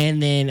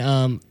 and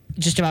then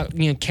just about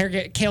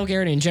Cale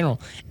Garrett in general.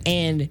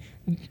 And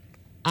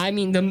I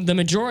mean, the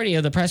majority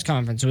of the press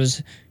conference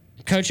was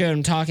Coach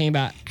Odom talking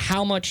about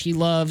how much he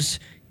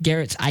loves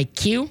Garrett's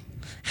IQ,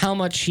 how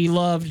much he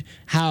loved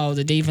how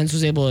the defense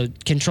was able to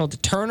control the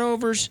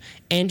turnovers,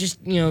 and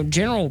just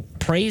general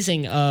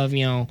praising of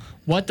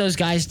what those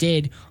guys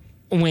did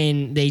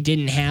when they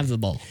didn't have the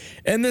ball.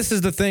 And this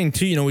is the thing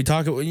too, we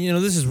talk about,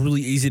 this is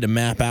really easy to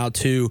map out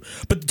too,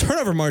 but the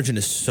turnover margin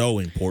is so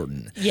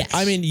important. Yes.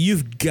 I mean,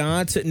 you've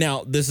got to,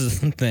 now this is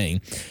the thing.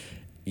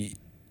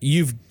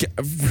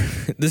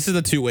 this is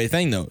a two-way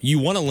thing, though. You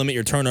want to limit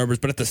your turnovers,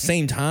 but at the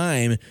same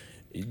time,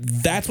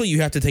 that's what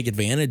you have to take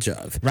advantage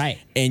of. Right.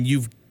 And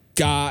you've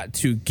got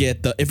to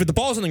get if the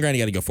ball's on the ground,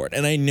 you got to go for it.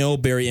 And I know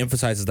Barry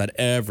emphasizes that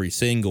every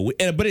single week,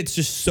 but it's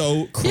just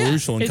so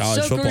crucial in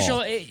college football. It's so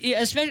crucial,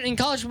 especially in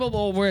college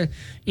football where,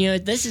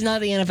 this is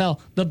not the NFL.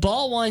 The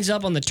ball winds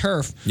up on the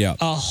turf a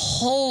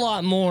whole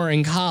lot more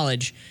in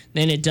college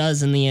than it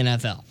does in the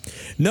NFL.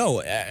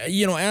 No,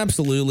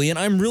 absolutely. And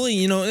I'm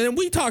really, and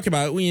we talk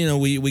about,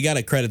 we got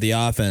to credit the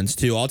offense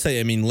too. I'll tell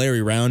you,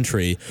 Larry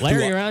Roundtree.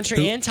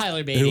 And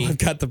Tyler Beatty. Who I've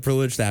got the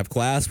privilege to have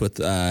class with,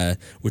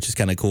 which is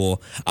kind of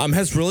cool,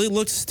 has really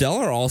looked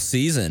stellar all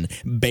season.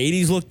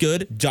 Beatty's looked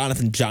good.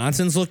 Jonathan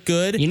Johnson's looked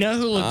good. You know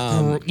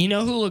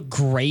who looked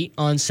great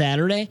on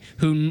Saturday?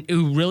 Who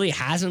really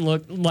hasn't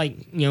looked like,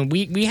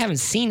 we haven't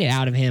seen it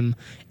out of him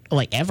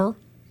like ever?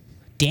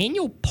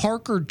 Daniel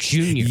Parker Jr.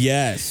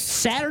 Yes.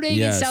 Saturday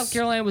against South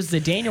Carolina was the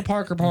Daniel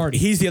Parker party.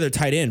 He's the other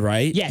tight end,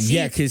 right? Yes.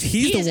 Yeah, because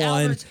he's the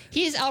one.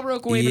 He is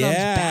Albert Okwuegbunam's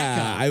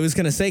backup. I was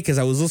going to say, because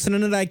I was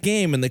listening to that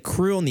game, and the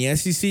crew on the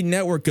SEC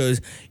network goes,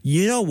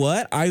 you know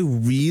what? I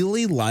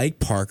really like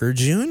Parker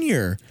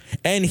Jr.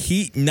 And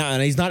he's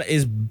not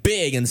as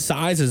big in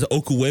size as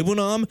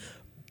Okwuegbunam,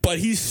 but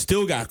he's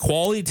still got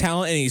quality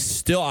talent,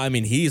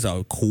 and he's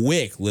a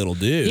quick little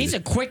dude. He's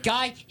a quick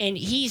guy, and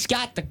he's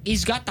got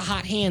the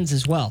hot hands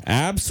as well.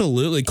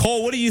 Absolutely.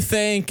 Cole, what do you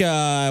think?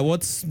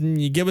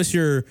 You give us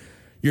your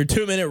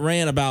 2-minute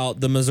rant about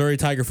the Missouri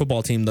Tiger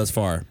football team thus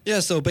far. Yeah,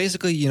 so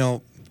basically,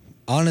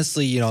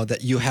 honestly,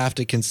 that you have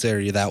to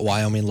consider that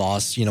Wyoming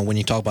loss, when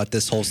you talk about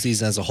this whole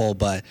season as a whole.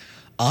 But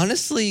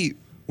honestly,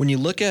 when you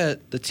look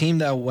at the team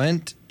that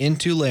went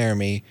into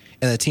Laramie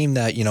and the team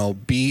that,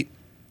 beat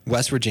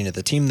West Virginia,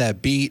 the team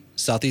that beat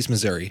Southeast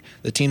Missouri,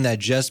 the team that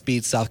just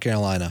beat South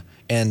Carolina,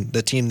 and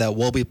the team that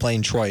will be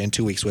playing Troy in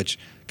 2 weeks, which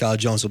Kyle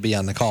Jones will be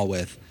on the call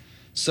with.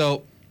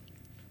 So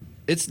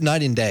it's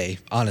night and day,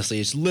 honestly.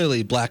 It's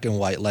literally black and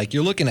white. Like,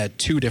 you're looking at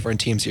two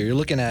different teams here. You're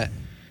looking at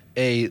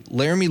a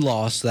Laramie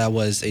loss that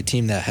was a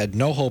team that had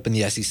no hope in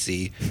the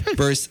SEC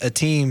versus a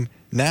team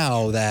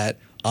now that,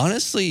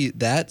 honestly,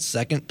 that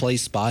second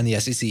place spot in the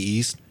SEC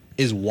East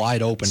is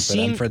wide open for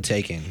them for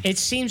taking. It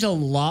seems a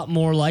lot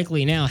more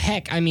likely now.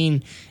 Heck,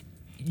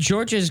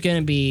 Georgia's going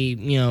to be,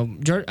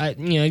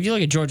 if you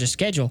look at Georgia's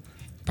schedule,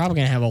 probably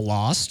going to have a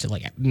loss to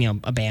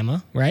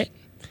Alabama, right?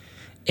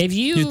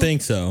 You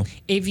think so?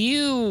 If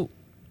you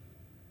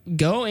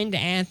go into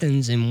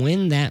Athens and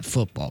win that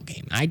football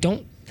game, I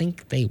don't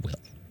think they will.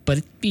 But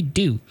if you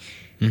do,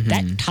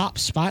 that top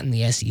spot in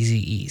the SEC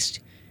East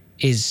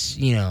is,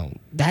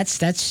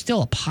 that's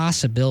still a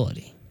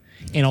possibility.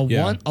 And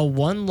a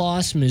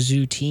one-loss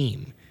Mizzou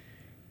team,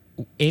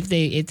 if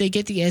they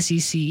get the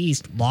SEC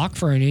East, lock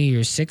for a New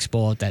Year's Six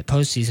Bowl if that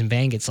postseason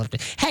ban gets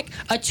lifted. Heck,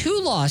 a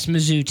 2-loss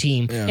Mizzou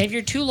team, if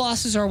your 2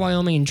 losses are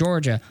Wyoming and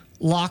Georgia,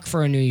 lock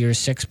for a New Year's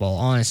Six Bowl,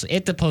 honestly,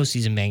 if the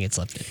postseason ban gets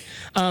lifted.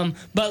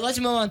 But let's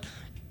move on.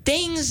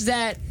 Things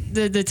that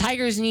the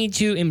Tigers need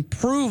to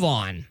improve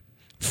on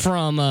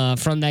from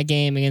that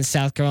game against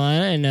South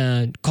Carolina.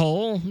 And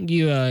Cole,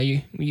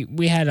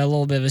 we had a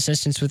little bit of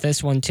assistance with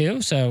this one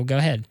too, so go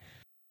ahead.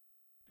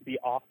 The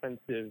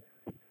offensive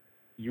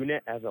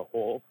unit as a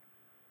whole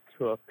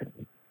took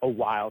a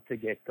while to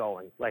get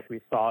going, like we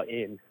saw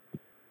in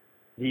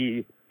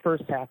the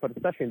first half, but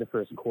especially in the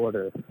first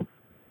quarter. It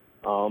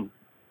was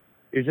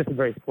just a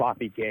very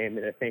sloppy game,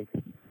 and I think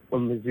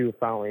when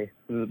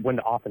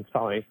the offense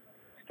finally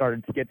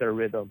started to get their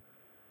rhythm,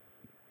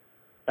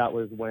 that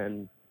was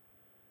when,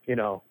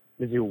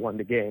 Mizzou won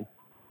the game.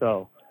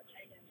 So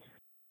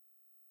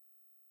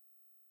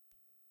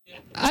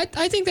I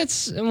think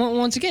that's,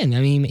 once again,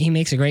 he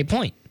makes a great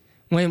point.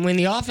 When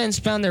the offense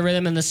found their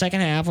rhythm in the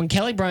second half, when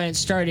Kelly Bryant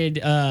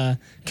started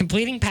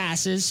completing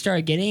passes,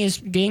 started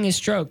getting his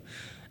stroke,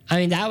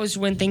 that was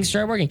when things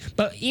started working.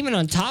 But even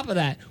on top of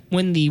that,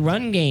 when the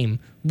run game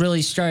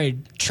really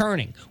started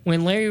churning,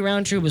 when Larry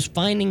Roundtree was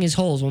finding his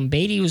holes, when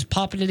Beatty was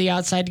popping to the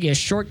outside to get a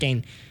short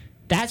gain,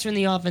 that's when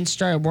the offense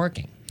started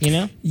working.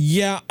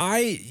 Yeah,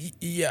 I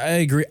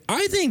agree.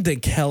 I think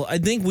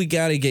we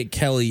got to get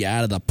Kelly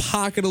out of the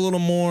pocket a little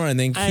more. I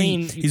think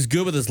he's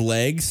good with his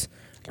legs.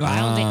 Well,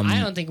 I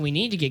don't think we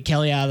need to get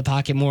Kelly out of the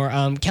pocket more.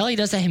 Kelly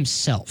does that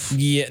himself. I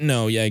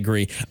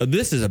agree.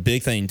 This is a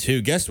big thing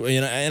too.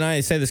 And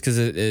I say this because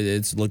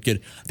it's looked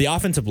good. The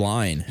offensive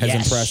line has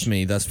impressed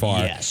me thus far.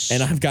 Yes.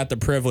 And I've got the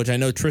privilege. I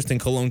know Tristan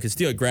Colon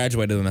Castillo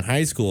graduated in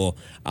high school.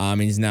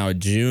 He's now a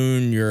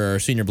junior or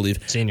senior, I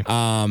believe. Senior.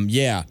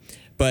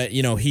 But,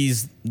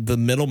 he's the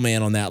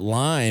middleman on that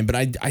line. But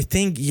I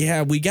think,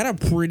 we got a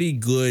pretty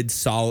good,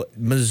 solid –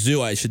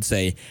 Mizzou, I should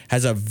say,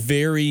 has a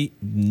very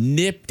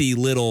nifty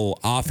little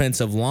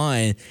offensive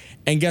line.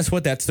 And guess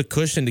what? That's the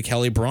cushion to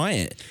Kelly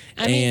Bryant.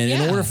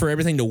 In order for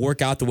everything to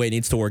work out the way it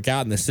needs to work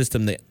out in the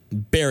system that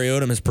Barry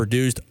Odom has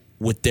produced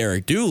with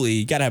Derek Dooley,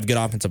 you got to have a good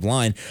offensive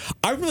line.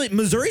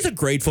 Missouri's a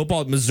great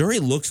football. Missouri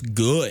looks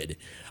good.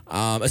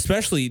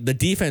 Especially the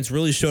defense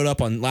really showed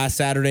up on last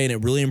Saturday, and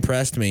it really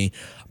impressed me.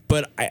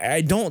 but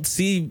I don't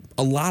see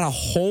a lot of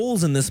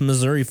holes in this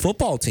Missouri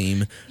football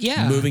team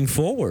moving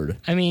forward.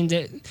 I mean,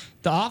 the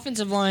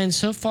offensive line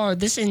so far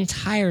this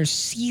entire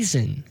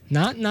season,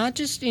 not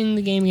just in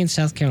the game against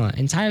South Carolina,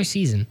 entire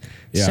season,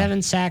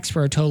 7 sacks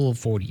for a total of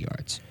 40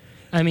 yards.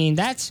 I mean,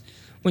 that's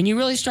when you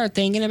really start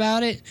thinking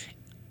about it,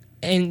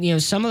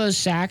 and some of those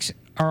sacks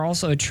are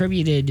also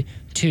attributed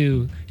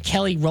to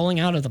Kelly rolling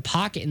out of the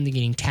pocket and then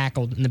getting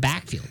tackled in the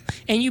backfield.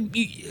 And you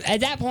at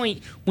that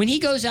point, when he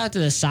goes out to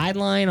the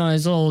sideline on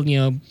his little,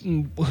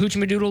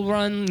 hoochamadoodle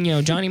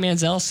run, Johnny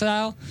Manziel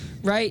style,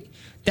 right?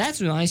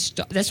 That's when I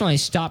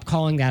stopped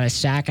calling that a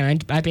sack,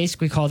 and I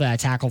basically call that a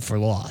tackle for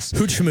loss.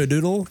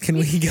 Hoochamadoodle? Can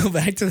we go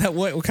back to that?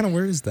 What kind of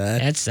word is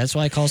that? That's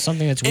why I call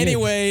something that's weird.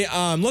 Anyway,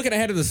 looking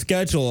ahead of the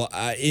schedule,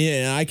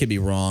 I could be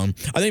wrong.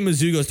 I think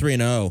Mizzou goes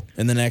 3-0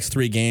 in the next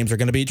 3 games. They're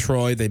going to beat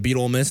Troy, they beat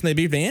Ole Miss, and they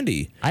beat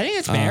Vandy. I think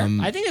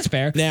it's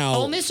fair. Now,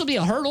 Ole Miss will be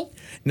a hurdle.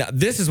 Now,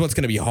 this is what's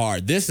going to be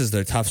hard. This is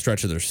their tough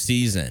stretch of their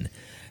season.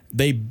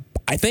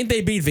 I think they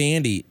beat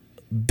Vandy.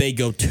 They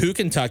go to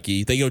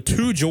Kentucky, they go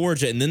to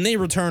Georgia, and then they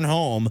return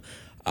home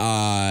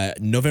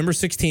November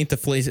 16th to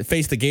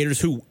face the Gators,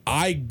 who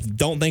I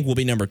don't think will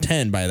be number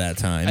 10 by that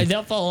time.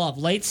 They'll fall off.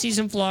 Late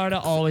season Florida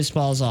always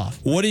falls off.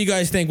 What do you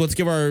guys think? Let's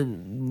give our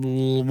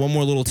one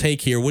more little take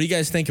here. What do you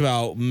guys think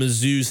about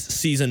Mizzou's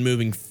season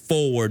moving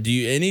forward? Do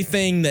you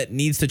anything that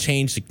needs to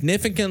change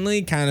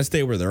significantly, kind of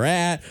stay where they're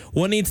at?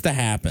 What needs to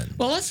happen?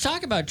 Well, let's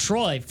talk about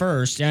Troy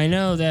first. I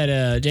know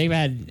that Jacob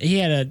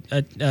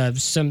had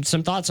some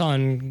thoughts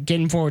on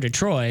getting forward to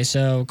Troy,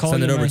 so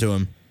send it over to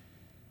him.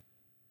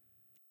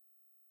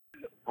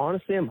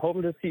 Honestly, I'm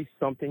hoping to see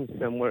something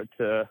similar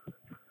to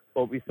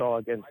what we saw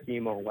against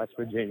SEMO in West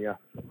Virginia.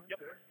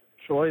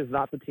 Troy is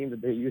not the team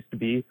that they used to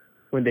be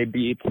when they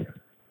beat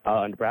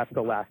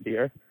Nebraska last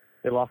year.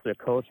 They lost their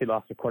coach. They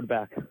lost their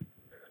quarterback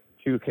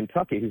to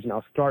Kentucky, who's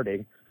now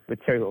starting with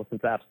Terry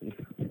Wilson's absence.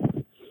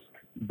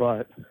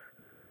 But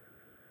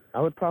I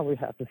would probably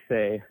have to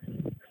say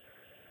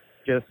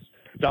just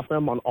stuff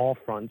them on all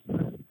fronts,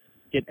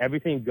 get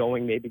everything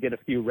going, maybe get a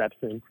few reps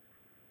in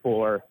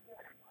for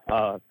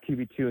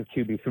QB2 and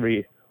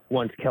QB3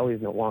 once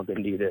Kelly's no longer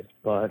needed.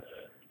 But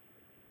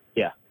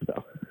yeah,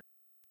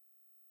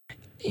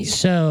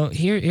 so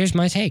here's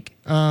my take.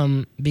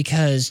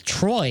 Because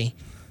Troy,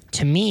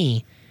 to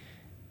me,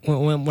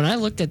 when I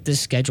looked at this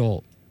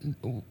schedule,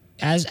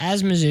 as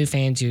Mizzou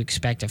fans, you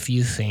expect a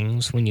few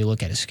things when you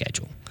look at a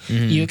schedule.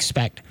 Mm-hmm. You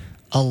expect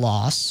a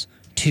loss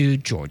to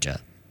Georgia.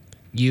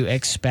 You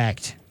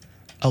expect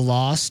a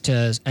loss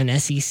to an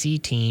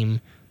SEC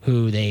team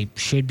who they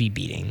should be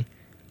beating.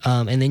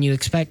 And then you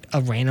expect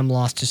a random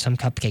loss to some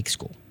cupcake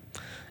school.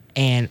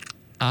 And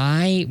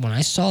when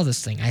I saw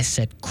this thing, I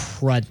said,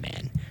 crud,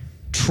 man.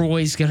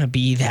 Troy's going to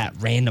be that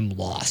random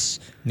loss.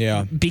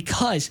 Yeah.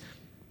 Because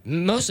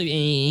mostly,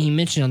 he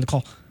mentioned on the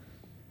call,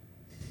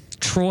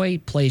 Troy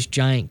plays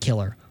giant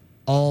killer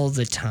all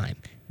the time.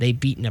 They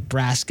beat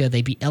Nebraska.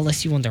 They beat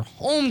LSU on their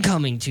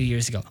homecoming 2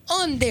 years ago.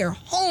 On their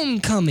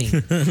homecoming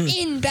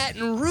in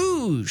Baton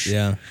Rouge.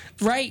 Yeah.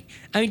 Right?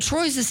 I mean,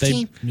 Troy's this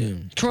team. Yeah.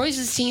 Troy's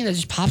this team that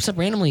just pops up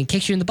randomly and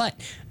kicks you in the butt.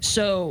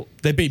 So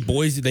they beat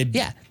Boise. They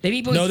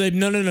beat Boise.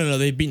 No.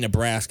 They beat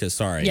Nebraska.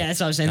 Sorry. Yeah, that's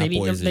what I was saying. They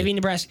beat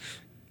Nebraska.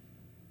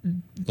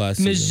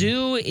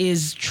 Mizzou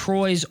is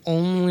Troy's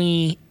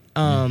only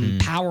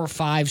Power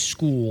 5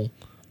 school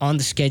on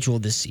the schedule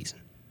this season.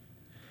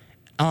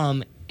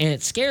 And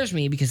it scares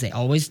me because they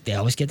always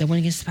get that win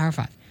against the Power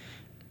 5.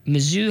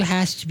 Mizzou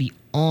has to be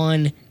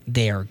on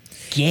their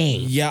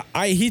game. Yeah,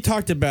 he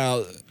talked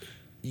about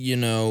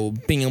being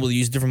able to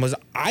use different plays.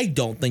 I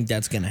don't think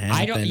that's going to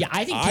happen.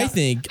 I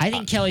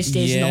think Kelly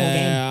stays in the whole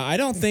game. Yeah, I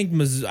don't think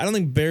Coach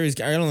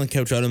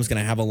Odom's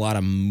going to have a lot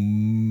of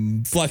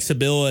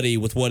flexibility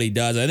with what he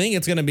does. I think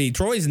it's going to be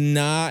Troy's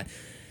not.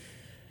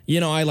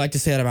 I like to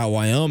say that about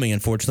Wyoming,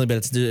 unfortunately,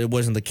 but it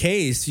wasn't the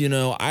case.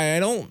 I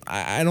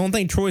don't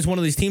think Troy's one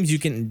of these teams you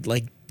can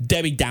like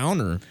Debbie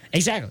Downer.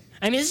 Exactly.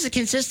 I mean, this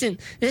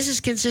is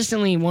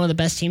consistently one of the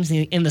best teams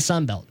in the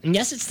Sun Belt. And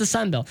yes, it's the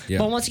Sun Belt. Yeah.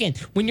 But once again,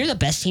 when you're the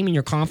best team in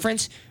your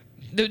conference,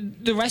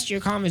 the rest of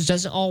your conference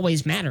doesn't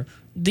always matter.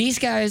 These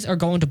guys are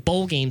going to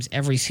bowl games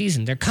every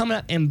season. They're coming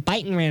up and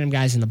biting random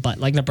guys in the butt,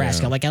 like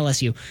Nebraska, like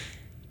LSU.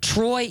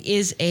 Troy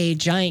is a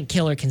giant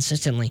killer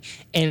consistently.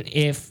 And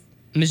if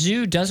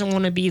Mizzou doesn't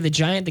want to be the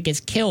giant that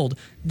gets killed,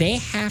 they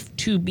have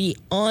to be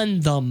on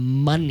the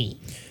money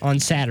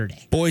on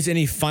Saturday. Boys,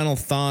 any final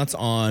thoughts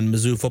on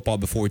Mizzou football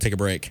before we take a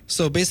break?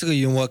 So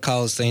basically, what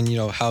Kyle is saying,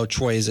 how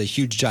Troy is a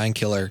huge giant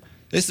killer.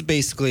 This is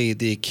basically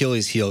the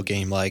Achilles heel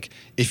game. Like,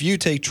 if you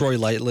take Troy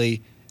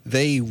lightly,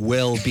 they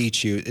will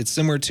beat you. It's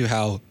similar to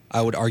how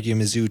I would argue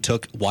Mizzou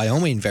took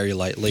Wyoming very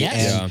lightly.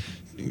 Yes.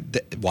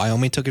 And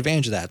Wyoming took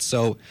advantage of that.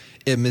 So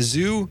if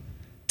Mizzou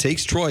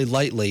takes Troy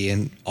lightly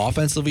and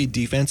offensively,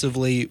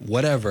 defensively,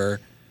 whatever,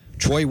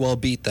 Troy will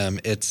beat them.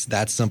 It's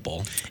that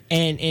simple.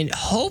 And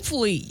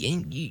hopefully,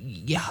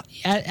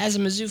 as a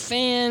Mizzou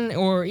fan,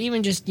 or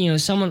even just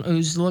someone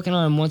who's looking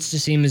on and wants to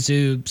see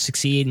Mizzou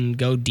succeed and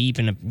go deep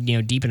in a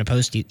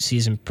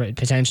postseason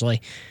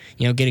potentially,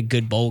 get a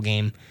good bowl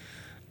game.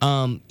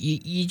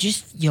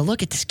 You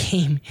look at this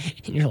game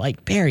and you're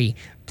like, Barry,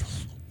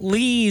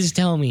 please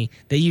tell me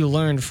that you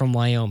learned from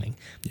Wyoming.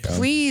 Yeah.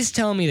 Please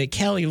tell me that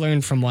Kelly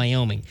learned from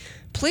Wyoming.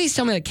 Please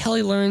tell me that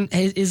Kelly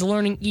is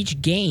learning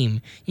each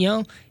game. You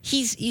know,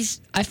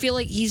 I feel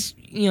like he's,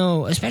 you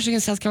know, especially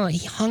against South Carolina,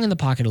 he hung in the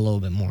pocket a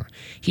little bit more.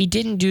 He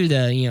didn't do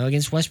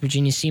against West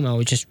Virginia, SEMO,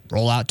 would just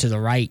roll out to the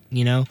right,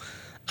 you know.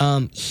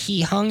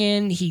 He hung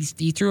in. He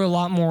threw a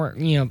lot more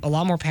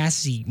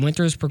passes. He went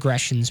through his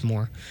progressions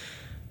more.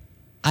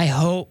 I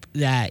hope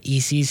that he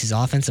sees his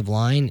offensive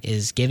line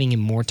is giving him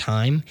more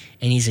time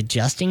and he's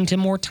adjusting to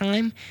more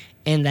time,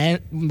 and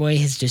that way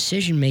his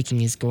decision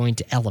making is going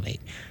to elevate.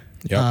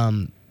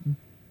 Yep.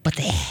 But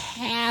they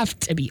have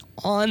to be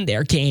on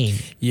their game.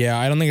 Yeah,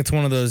 I don't think it's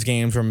one of those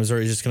games where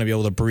Missouri's just going to be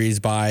able to breeze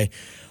by.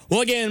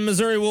 Well, again,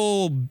 Missouri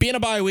will be in a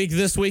bye week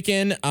this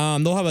weekend.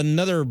 They'll have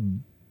another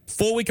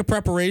full week of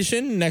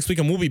preparation next week,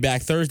 and we'll be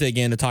back Thursday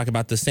again to talk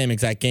about the same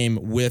exact game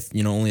with,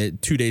 only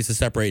 2 days to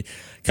separate.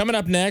 Coming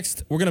up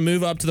next, we're going to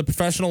move up to the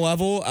professional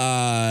level.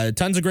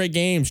 Tons of great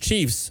games.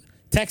 Chiefs,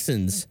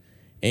 Texans,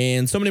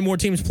 and so many more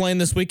teams playing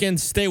this weekend.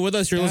 Stay with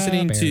us. You're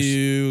listening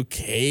to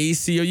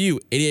KCOU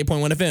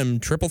 88.1 FM,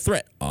 Triple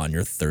Threat on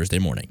your Thursday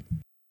morning.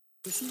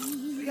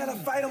 We got to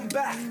fight them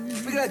back.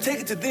 We got to take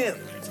it to them.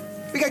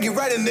 We got to get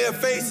right in their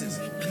faces.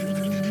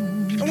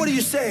 And what do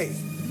you say?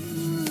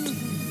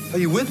 Are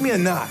you with me or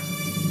not?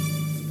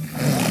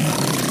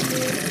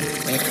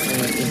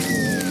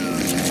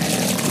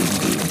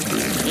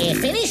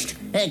 Finished?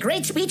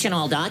 Great speech and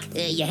all, Doc.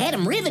 You had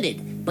him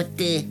riveted. But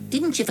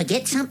didn't you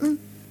forget something?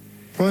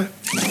 What?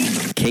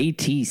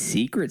 KT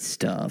secret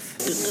stuff.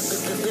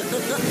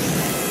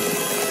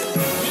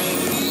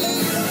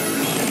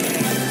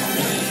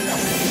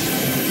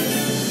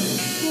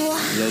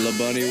 Lola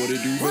Bunny, what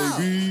it do,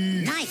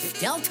 baby? Nice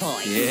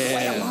deltoid. Yeah.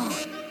 Right along.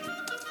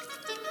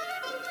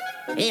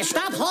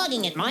 Stop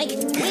hogging it, Mike.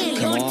 We're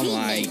Come your on,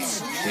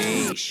 teammates. Mike.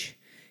 Sheesh.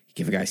 You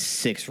give a guy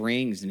 6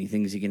 rings and he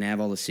thinks he can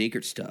have all the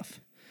secret stuff.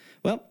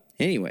 Well,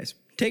 anyways,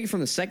 take it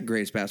from the second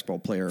greatest basketball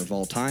player of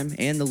all time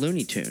and the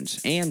Looney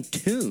Tunes, and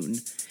tune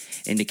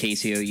into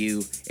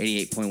KCOU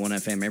 88.1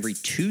 FM every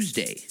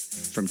Tuesday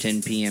from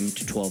 10 p.m.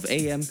 to 12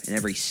 a.m. and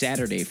every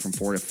Saturday from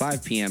 4 to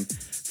 5 p.m.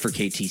 for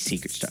KT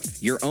Secret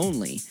Stuff, your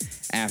only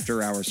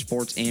after-hour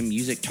sports and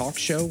music talk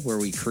show where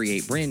we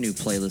create brand new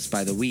playlists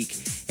by the week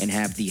and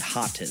have the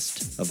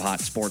hottest of hot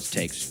sports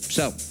takes.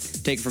 So,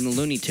 take it from the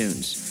Looney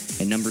Tunes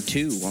and number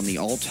 2 on the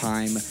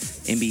all-time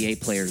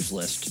NBA players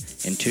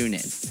list, and tune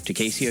in to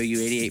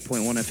KCOU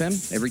 88.1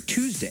 FM every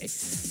Tuesday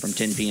from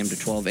 10 p.m. to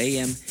 12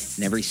 a.m.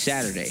 and every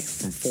Saturday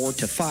from 4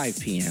 to 5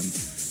 p.m.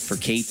 for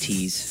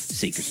KT's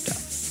Secret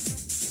Stuff.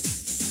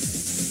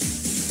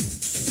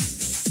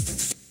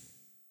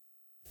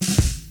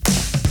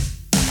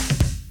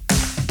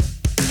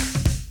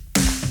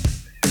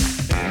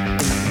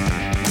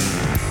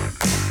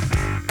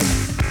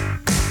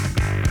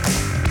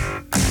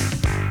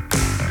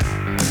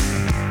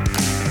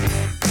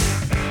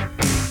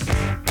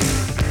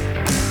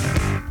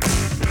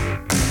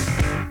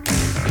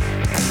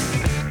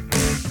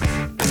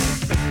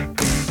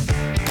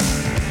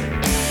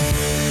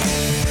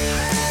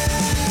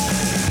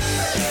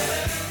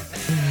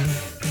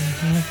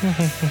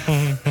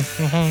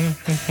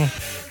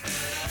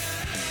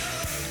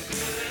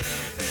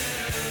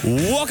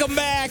 Welcome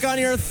back on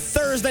your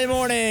Thursday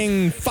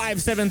morning,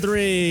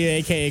 573,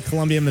 a.k.a.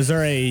 Columbia,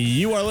 Missouri.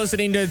 You are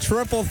listening to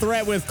Triple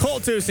Threat with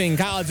Colt Tusing,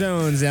 Kyle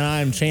Jones, and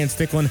I'm Chance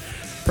Dicklin.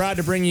 Proud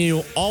to bring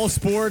you all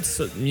sports,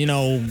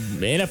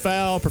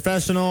 NFL,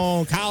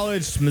 professional,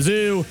 college,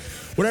 Mizzou,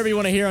 whatever you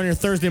want to hear on your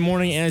Thursday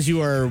morning as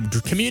you are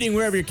commuting,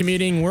 wherever you're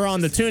commuting. We're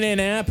on the TuneIn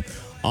app,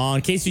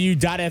 on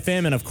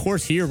KCU.FM, and of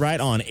course here right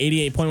on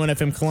 88.1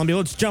 FM Columbia.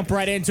 Let's jump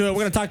right into it.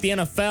 We're going to talk the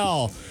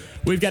NFL.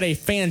 We've got a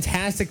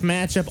fantastic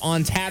matchup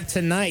on tap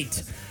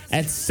tonight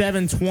at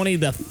 7:20.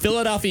 The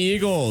Philadelphia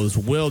Eagles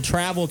will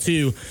travel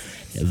to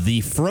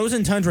the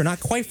frozen tundra. Not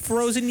quite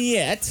frozen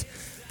yet,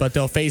 but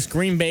they'll face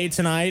Green Bay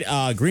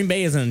tonight. Green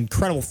Bay is an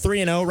incredible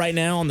 3-0 right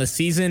now on the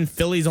season.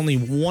 Philly's only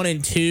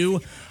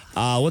 1-2.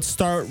 Let's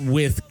start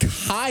with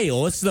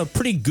Kyle. This is a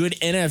pretty good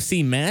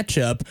NFC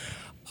matchup.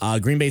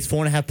 Green Bay's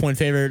 4.5-point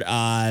favorite.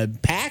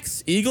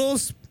 Packs,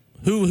 Eagles.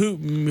 Who?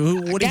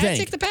 What do you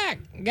think?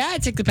 Gotta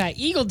take the pack.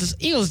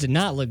 Eagles did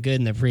not look good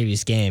in the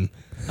previous game.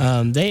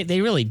 They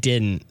really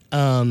didn't.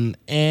 And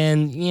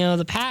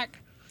the pack.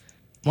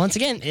 Once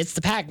again, it's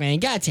the pack, man.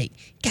 Gotta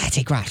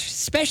take Rodgers,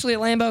 especially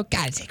at Lambeau.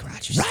 Gotta take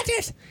Rodgers.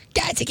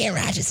 Gotta take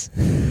Aaron Rodgers.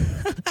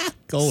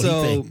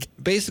 So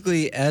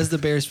basically, as the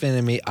Bears fan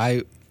in me,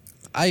 I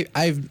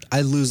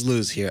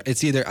lose here.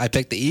 It's either I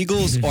pick the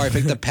Eagles or I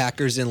pick the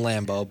Packers in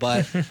Lambeau.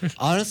 But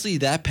honestly,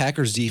 that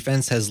Packers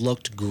defense has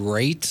looked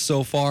great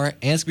so far, and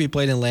it's going to be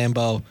played in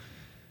Lambeau.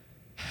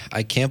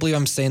 I can't believe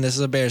I'm saying this as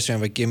a Bears fan,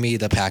 but give me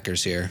the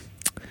Packers here.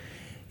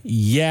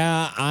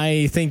 Yeah,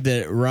 I think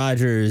that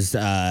Rodgers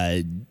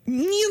a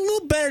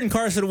little better than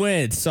Carson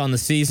Wentz on the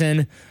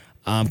season.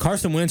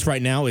 Carson Wentz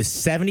right now is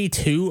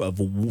 72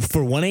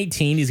 for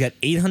 118. He's got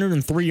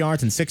 803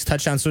 yards and 6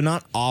 touchdowns, so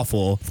not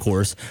awful, of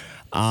course.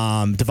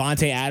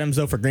 Devontae Adams,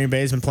 though, for Green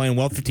Bay has been playing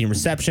well, 15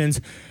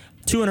 receptions.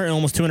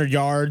 Almost 200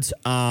 yards.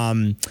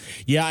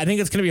 Yeah, I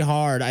think it's going to be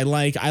hard. I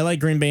like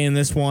Green Bay in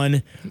this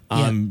one.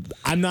 I'm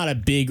not a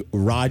big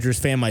Rodgers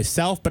fan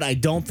myself, but I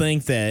don't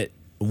think that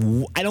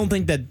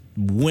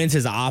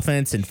Wentz's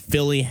offense and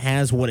Philly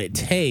has what it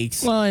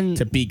takes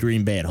to beat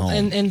Green Bay at home.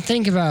 And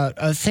think about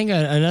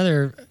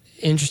another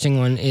interesting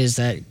one is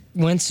that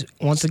Wentz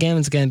once again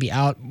is going to be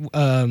out,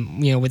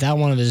 without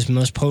one of his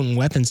most potent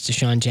weapons,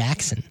 Deshaun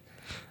Jackson.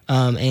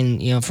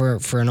 And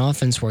for an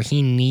offense where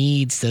he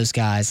needs those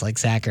guys like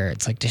Zach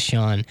Ertz, like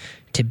Deshaun,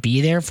 to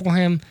be there for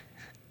him,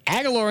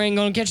 Aguilar ain't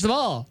going to catch the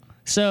ball.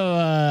 So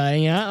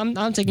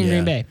I'm taking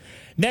Green Bay.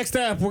 Next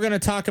up, we're going to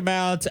talk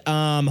about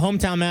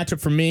hometown matchup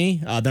for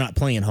me. They're not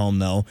playing at home,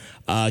 though.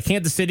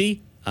 Kansas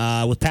City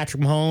with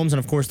Patrick Mahomes. And,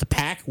 of course, the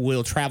Pack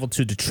will travel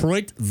to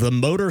Detroit, the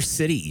Motor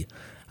City,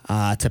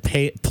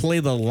 to play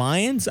the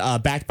Lions,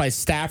 backed by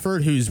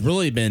Stafford, who's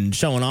really been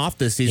showing off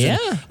this season.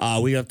 Yeah.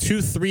 We have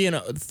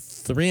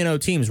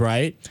 3-0 teams,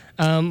 right?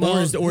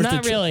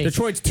 Not really.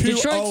 Detroit's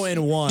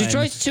 2-0-1.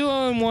 Detroit's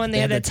 2-0-1. They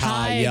had a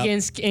tie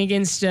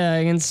against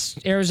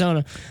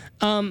Arizona.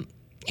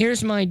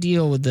 Here's my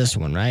deal with this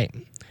one, right?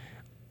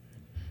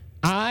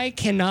 I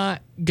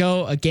cannot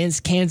go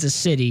against Kansas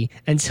City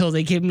until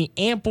they give me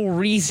ample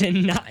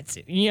reason not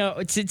to,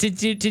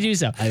 to do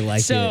so. I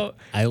like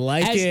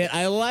it.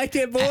 I like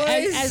it,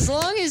 boys. As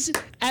long as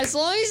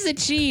the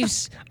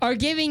Chiefs are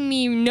giving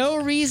me no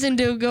reason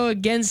to go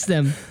against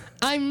them,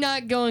 I'm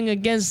not going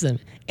against them.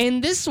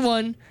 And this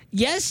one,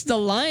 yes, the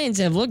Lions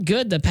have looked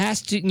good the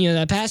past 2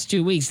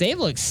 weeks. They've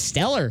looked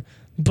stellar,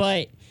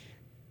 but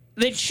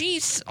the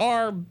Chiefs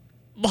are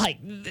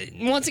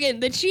once again,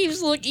 the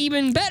Chiefs look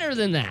even better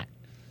than that.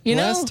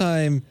 Last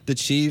time the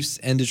Chiefs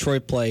and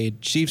Detroit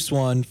played, Chiefs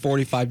won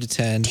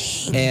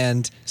 45-10.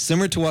 And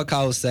similar to what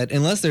Kyle said,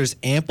 unless there's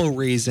ample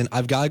reason,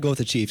 I've got to go with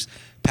the Chiefs.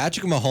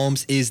 Patrick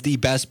Mahomes is the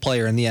best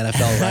player in the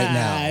NFL right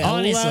now.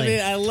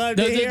 Honestly, I love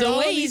it. The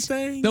way he's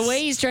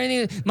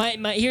trying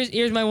to.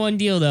 Here's my one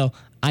deal though.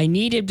 I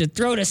need him to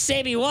throw to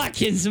Sammy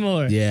Watkins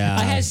more. Yeah.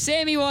 I have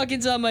Sammy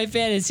Watkins on my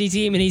fantasy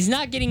team, and he's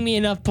not getting me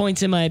enough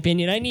points, in my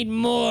opinion. I need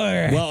more.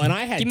 Well, and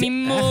I had... Give me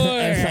more.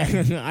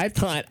 I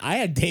thought I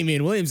had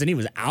Damian Williams, and he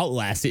was out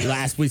last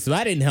week, so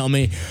that didn't help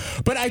me.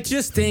 But I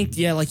just think,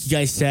 like you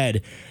guys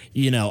said,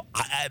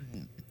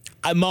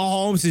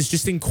 Mahomes is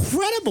just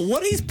incredible.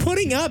 What he's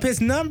putting up, his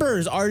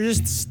numbers are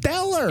just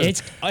stellar.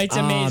 It's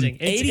amazing.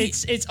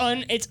 It's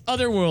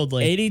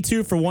otherworldly.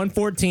 82 for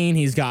 114.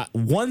 He's got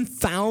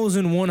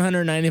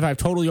 1,195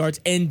 total yards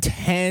and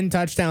 10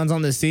 touchdowns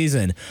on the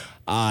season.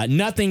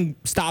 Nothing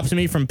stops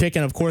me from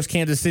picking, of course,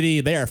 Kansas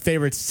City. They are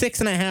favorites,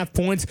 6.5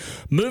 points.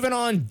 Moving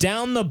on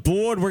down the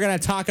board, we're going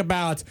to talk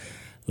about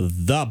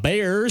the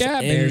Bears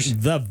and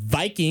the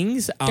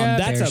Vikings.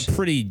 That's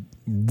a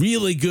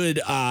really good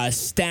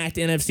stacked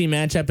NFC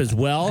matchup as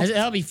well.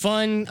 That'll be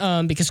fun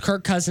because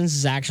Kirk Cousins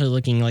is actually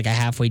looking like a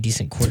halfway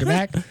decent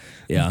quarterback.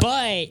 Yeah.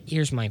 But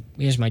here's my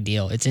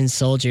deal. It's in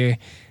Soldier.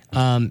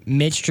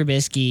 Mitch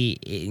Trubisky,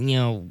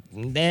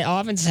 the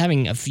offense is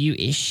having a few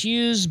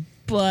issues,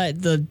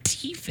 but the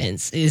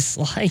defense is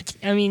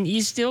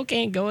you still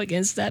can't go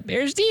against that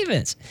Bears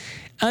defense.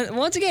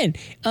 Once again,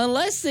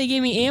 unless they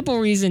give me ample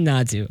reason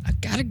not to, I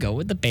gotta go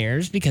with the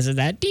Bears because of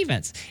that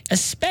defense,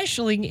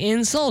 especially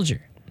in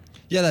Soldier.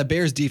 Yeah, that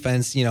Bears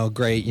defense,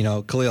 great.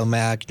 Khalil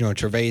Mack,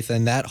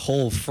 Trevathan, that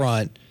whole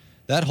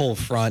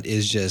front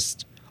is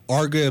just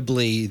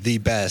arguably the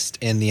best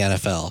in the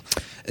NFL.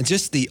 And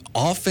just the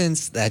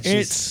offense that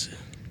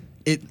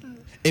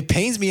it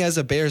pains me as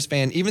a Bears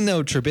fan, even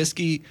though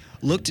Trubisky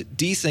looked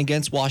decent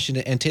against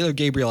Washington and Taylor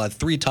Gabriel had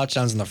 3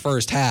 touchdowns in the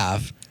first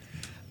half.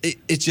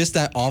 It's just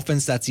that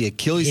offense that's the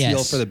Achilles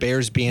heel for the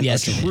Bears being a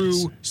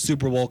true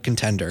Super Bowl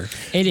contender.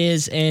 It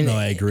is, and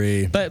I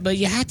agree. But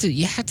you have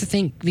to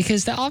think,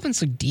 because the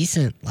offense looked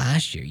decent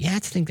last year. You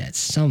have to think that at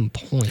some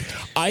point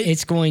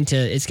it's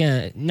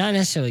gonna not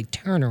necessarily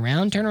turn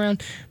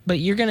around, but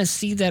you're gonna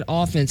see that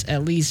offense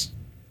at least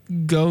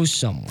go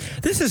somewhere.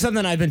 This is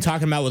something I've been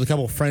talking about with a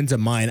couple of friends of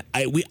mine.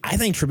 I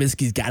think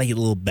Trubisky's got to get a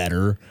little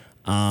better.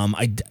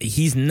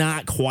 He's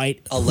not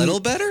quite a little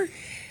better.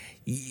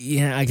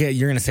 Yeah, I get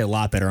you're going to say a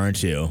lot better,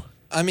 aren't you?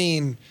 I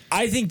mean,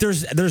 I think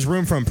there's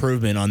room for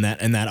improvement on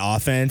that in that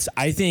offense.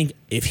 I think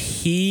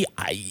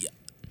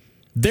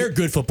they're a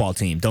good football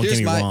team. Don't get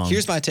me wrong.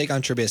 Here's my take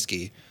on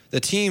Trubisky. The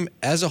team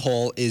as a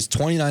whole is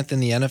 29th in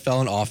the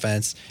NFL in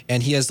offense,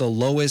 and he has the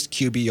lowest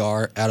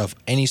QBR out of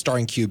any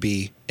starting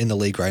QB in the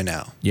league right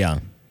now. Yeah.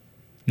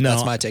 No,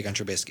 that's my take on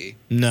Trubisky.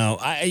 No,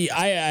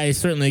 I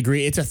certainly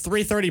agree. It's a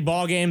 3:30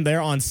 ball game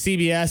there on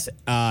CBS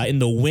in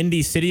the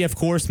Windy City, of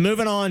course.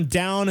 Moving on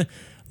down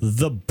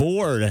the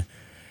board,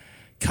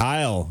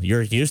 Kyle,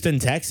 your Houston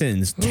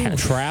Texans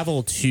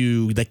travel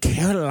to the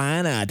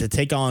Carolina to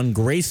take on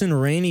Grayson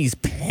Rainey's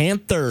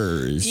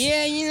Panthers.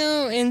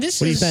 Yeah, and this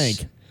What do you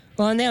think?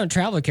 Well, they don't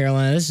travel to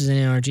Carolina. This is an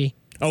NRG.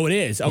 Oh, it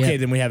is? Okay, Yeah.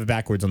 then we have it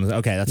backwards on this.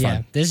 Okay, that's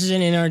fine. This is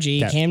an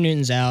NRG. Okay. Cam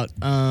Newton's out,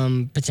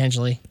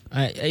 potentially.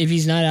 If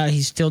he's not out,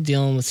 he's still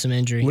dealing with some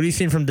injury. What are you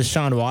seeing from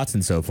Deshaun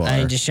Watson so far? I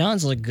mean,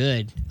 Deshaun's look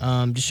good.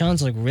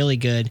 Deshaun's look really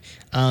good.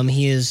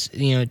 He is,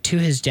 to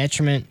his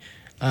detriment.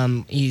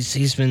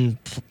 He's been,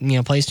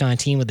 placed on a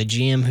team with a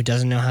GM who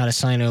doesn't know how to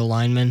sign O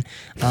linemen,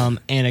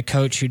 and a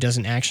coach who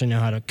doesn't actually know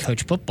how to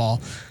coach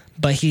football.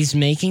 But he's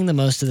making the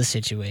most of the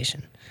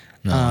situation.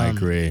 No, I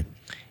agree.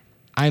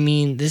 I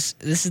mean, this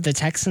is the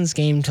Texans'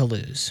 game to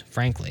lose.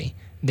 Frankly,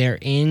 they're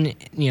in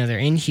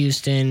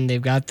Houston.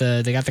 They've got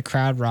the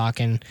crowd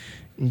rocking.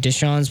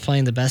 Deshaun's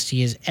playing the best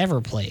he has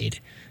ever played.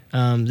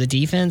 The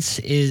defense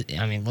is,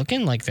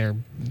 looking like they're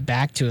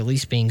back to at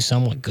least being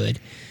somewhat good.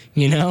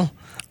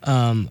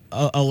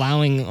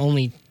 Allowing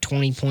only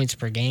 20 points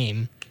per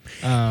game.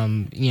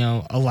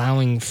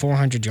 Allowing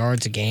 400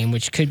 yards a game,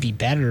 which could be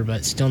better,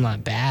 but still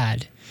not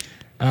bad.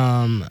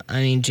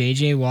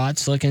 J.J.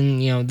 Watt's looking,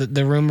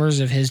 the rumors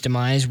of his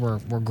demise were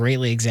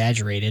greatly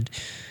exaggerated.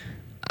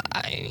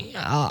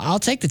 I'll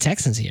take the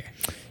Texans here.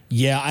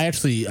 Yeah, I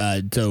actually,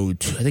 I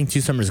think 2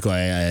 summers ago,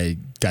 I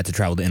got to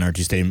travel to NRG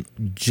Stadium.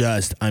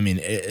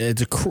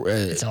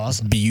 It's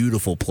awesome.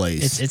 Beautiful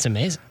place. It's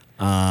amazing.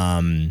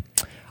 I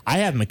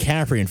have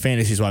McCaffrey in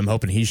fantasy, so I'm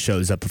hoping he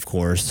shows up, of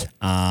course.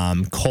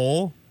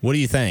 Cole, what do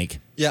you think?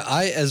 Yeah,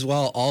 I as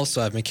well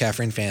also have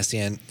McCaffrey in fantasy,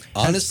 and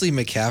honestly,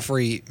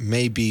 McCaffrey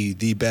may be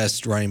the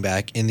best running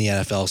back in the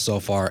NFL so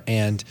far.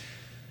 And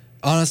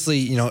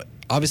honestly,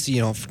 obviously,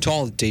 to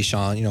all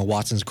Deshaun,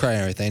 Watson's credit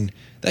and everything,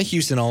 that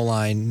Houston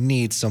O-line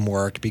needs some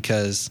work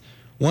because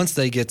once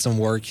they get some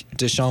work,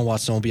 Deshaun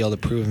Watson will be able to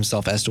prove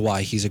himself as to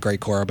why he's a great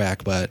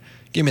quarterback. But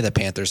give me the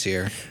Panthers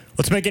here.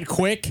 Let's make it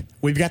quick.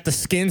 We've got the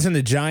Skins and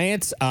the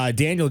Giants.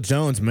 Daniel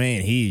Jones,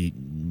 man, he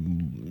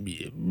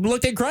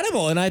looked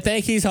incredible, and I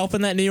think he's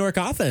helping that New York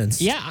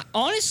offense. Yeah,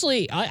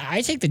 honestly,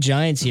 I take the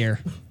Giants here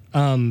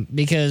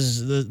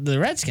because the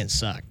Redskins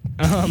suck.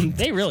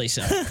 They really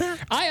suck.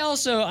 I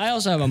also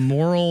have a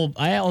moral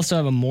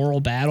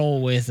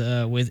battle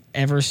with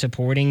ever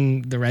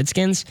supporting the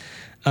Redskins.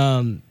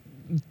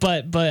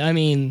 But I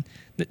mean,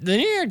 the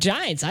New York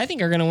Giants, I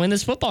think, are going to win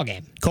this football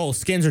game. Cole,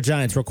 Skins or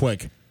Giants, real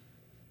quick.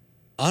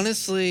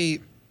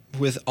 Honestly,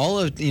 with all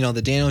of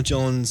the Daniel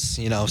Jones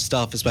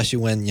stuff, especially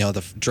when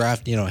the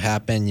draft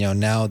happened,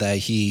 now that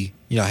he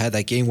had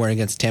that game winner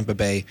against Tampa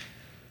Bay,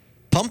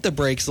 pump the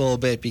brakes a little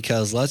bit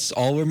because let's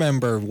all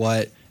remember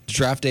what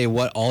draft day,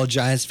 what all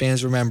Giants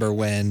fans remember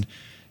when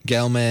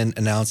Gettleman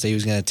announced that he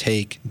was going to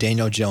take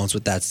Daniel Jones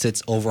with that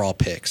 6th overall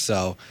pick.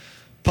 So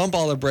pump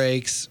all the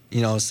brakes,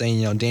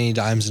 saying Danny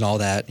Dimes and all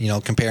that,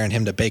 comparing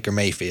him to Baker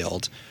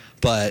Mayfield.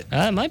 But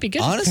it might be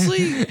good.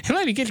 Honestly, it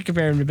might be good to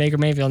compare him to Baker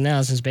Mayfield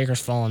now since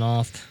Baker's fallen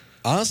off.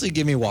 Honestly,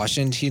 give me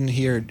Washington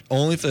here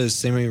only for the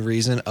same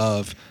reason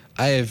of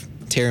I have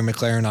Terry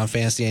McLaurin on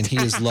fantasy and he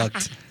has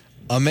looked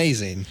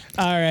amazing.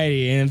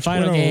 Alrighty, and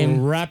final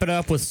game. Wrap it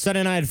up with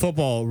Sunday Night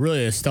Football.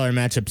 Really a stellar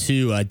matchup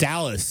too.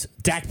 Dallas,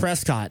 Dak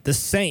Prescott, the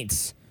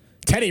Saints,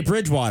 Teddy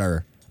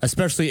Bridgewater.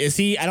 Especially, is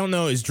he? I don't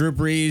know. Is Drew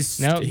Brees?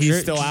 No,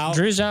 he's still out.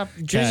 Drew's out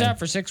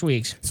for 6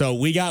 weeks. So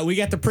we got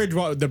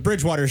the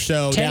Bridgewater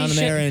show down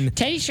there in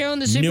Teddy show in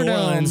the Superdome. New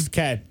Orleans.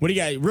 Okay, what do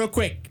you got? Real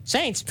quick,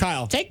 Saints.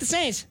 Kyle, take the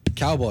Saints.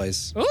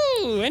 Cowboys.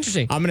 Ooh,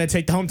 interesting. I'm gonna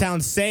take the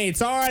hometown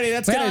Saints. Alrighty,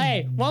 that's well,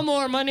 hey, one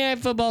more Monday Night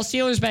Football.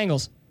 Steelers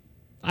Bengals.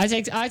 I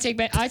take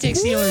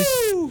Steelers.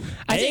 Woo!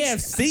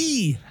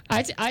 AFC.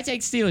 I take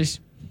Steelers.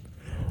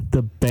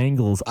 The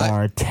Bengals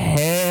are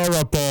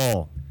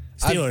terrible.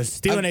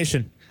 Steelers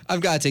Nation. I've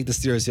got to take the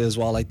Steelers here as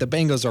well. Like the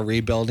Bengals are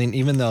rebuilding,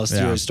 even though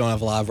Steelers don't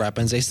have a lot of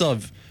weapons. They still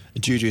have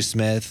Juju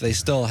Smith. They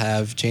still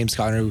have James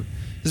Conner, who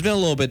has been a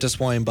little bit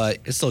disappointing, but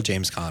it's still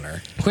James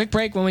Conner. Quick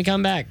break when we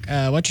come back.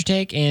 What's your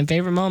take and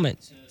favorite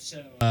moment?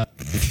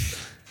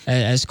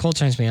 As Cole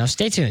turns me off,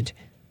 stay tuned.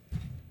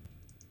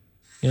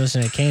 You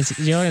listen to Kansas.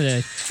 Tune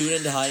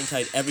in to Hiding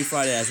Tight every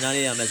Friday at 9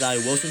 a.m. as I,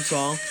 Wilson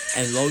Strong,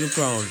 and Logan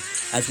Crone,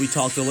 as we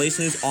talk the latest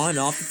news on and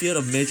off the field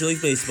of Major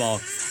League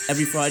Baseball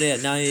every Friday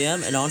at 9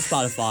 a.m. and on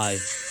Spotify.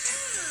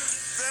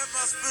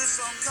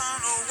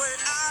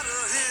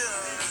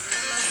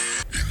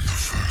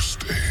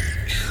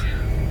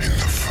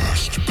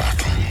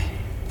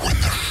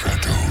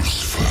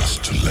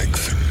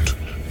 Lengthened,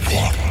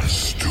 one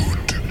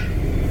stood.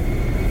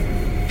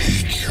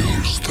 He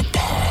chose the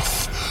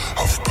path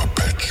of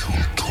perpetual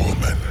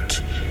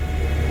torment.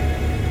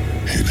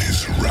 In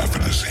his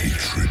ravenous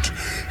hatred,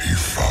 he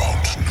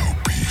found no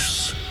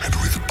peace, and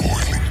with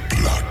boiling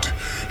blood,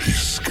 he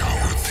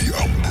scoured the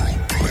umbral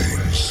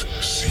plains,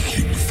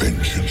 seeking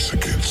vengeance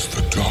against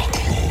the Dark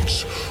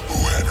Lords who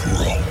had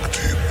wronged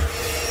him.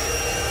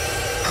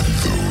 And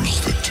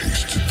those that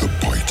tasted the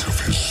bite of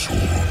his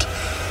sword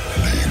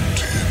named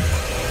him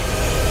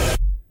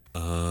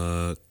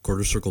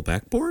Quarter Circle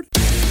Backboard?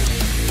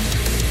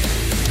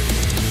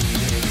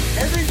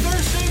 Every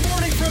Thursday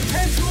morning from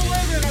 10 to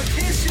 11 on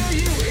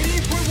KCOU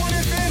 88.1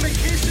 FM and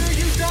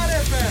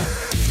KCOU.FM.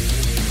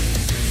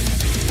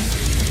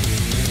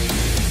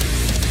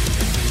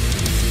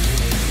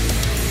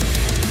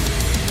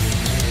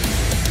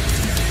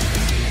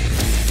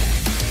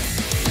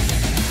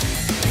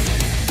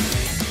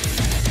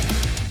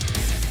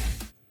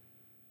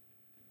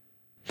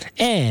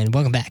 And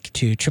welcome back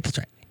to Triple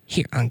Threat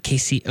here on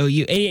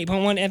KCOU 88.1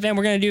 FM.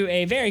 We're going to do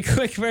a very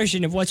quick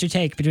version of What's Your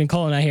Take between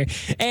Cole and I here.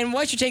 And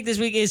What's Your Take this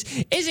week is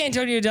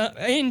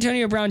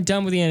Antonio Brown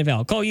done with the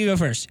NFL? Cole, you go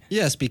first.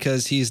 Yes,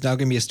 because he's now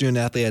going to be a student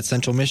athlete at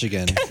Central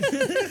Michigan.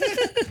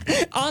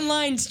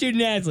 Online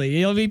student athlete.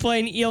 He'll be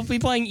playing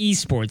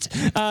esports.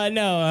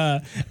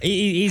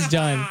 He's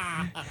done.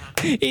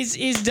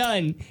 He's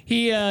done.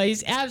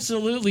 He's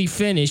absolutely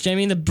finished. I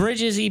mean, the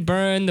bridges he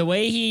burned, the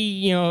way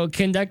he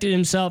conducted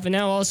himself, and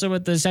now also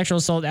with the sexual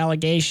assault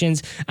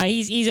allegations,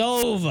 he's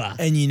over.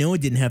 And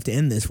it didn't have to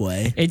end this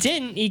way. It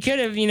didn't. He could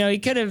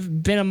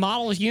have been a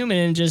model human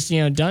and just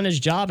done his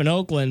job in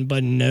Oakland,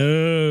 but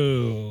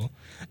no.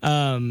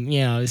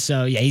 He's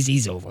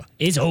over.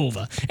 It's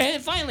over.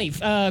 And finally,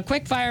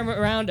 quick fire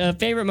round of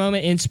favorite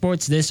moment in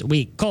sports this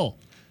week. Cole.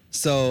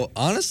 So,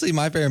 honestly,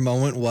 my favorite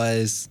moment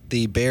was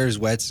the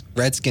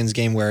Bears-Redskins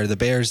game where the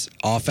Bears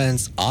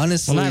offense,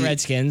 honestly... Well, not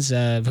Redskins.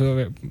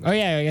 Whoever. Oh,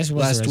 yeah, I guess it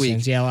was last the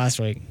Redskins. Yeah, last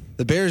week.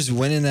 The Bears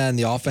winning that and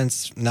the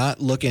offense not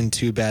looking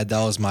too bad.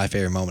 That was my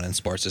favorite moment in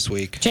sports this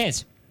week.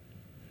 Chance.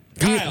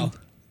 Kyle.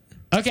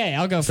 Okay,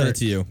 I'll go first. Send it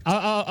to you.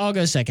 I'll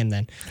go second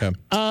then. Okay.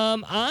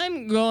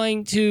 I'm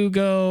going to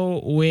go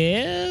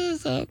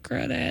with... Oh,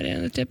 crud, I had it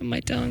on the tip of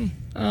my tongue.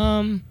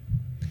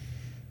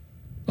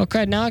 Well,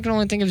 crud, now I can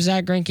only think of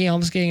Zach Greinke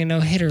almost getting a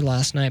no-hitter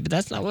last night, but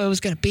that's not what it was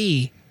going to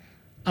be.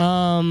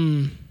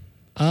 Astros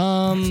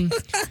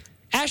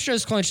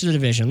clinched the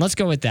division. Let's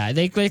go with that.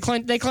 They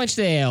clinched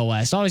the AL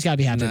West. Always got to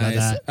be happy about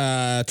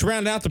that. To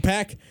round out the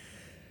pack,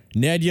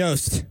 Ned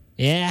Yost.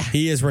 Yeah.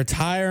 He is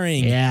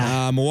retiring.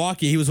 Yeah.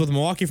 Milwaukee. He was with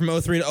Milwaukee from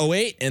 03 to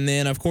 08, and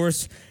then, of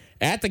course,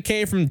 at the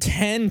K from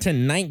 10 to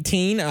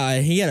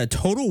 19, he had a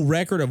total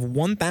record of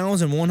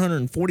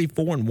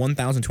 1,144 and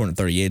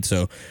 1,238,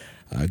 so...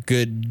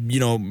 good,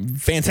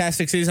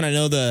 fantastic season. I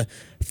know the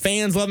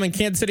fans love him in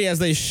Kansas City as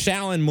they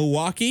shall in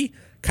Milwaukee.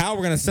 Kyle,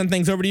 we're going to send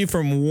things over to you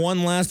for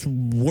one last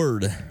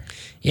word.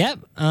 Yep.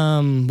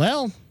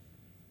 Well,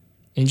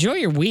 enjoy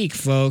your week,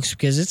 folks,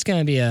 because it's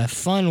going to be a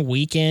fun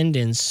weekend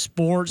in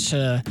sports.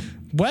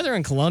 Weather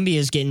in Columbia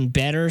is getting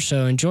better,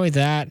 so enjoy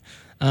that.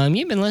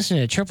 You've been listening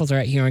to Triple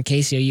Threat here on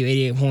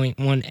KCOU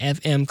 88.1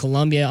 FM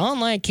Columbia,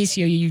 online at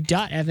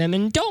KCOU.FM.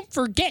 And don't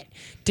forget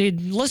to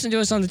listen to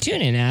us on the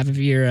TuneIn app if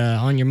you're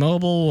on your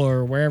mobile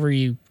or wherever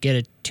you get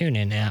a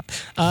TuneIn app.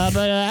 But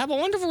have a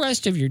wonderful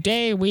rest of your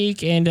day,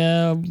 week, and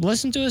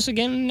listen to us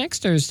again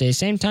next Thursday.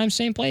 Same time,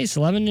 same place,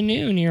 11 to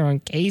noon here on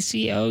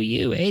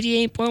KCOU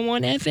 88.1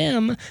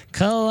 FM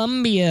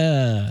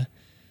Columbia.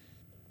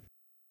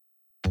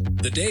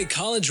 The day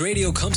college radio comes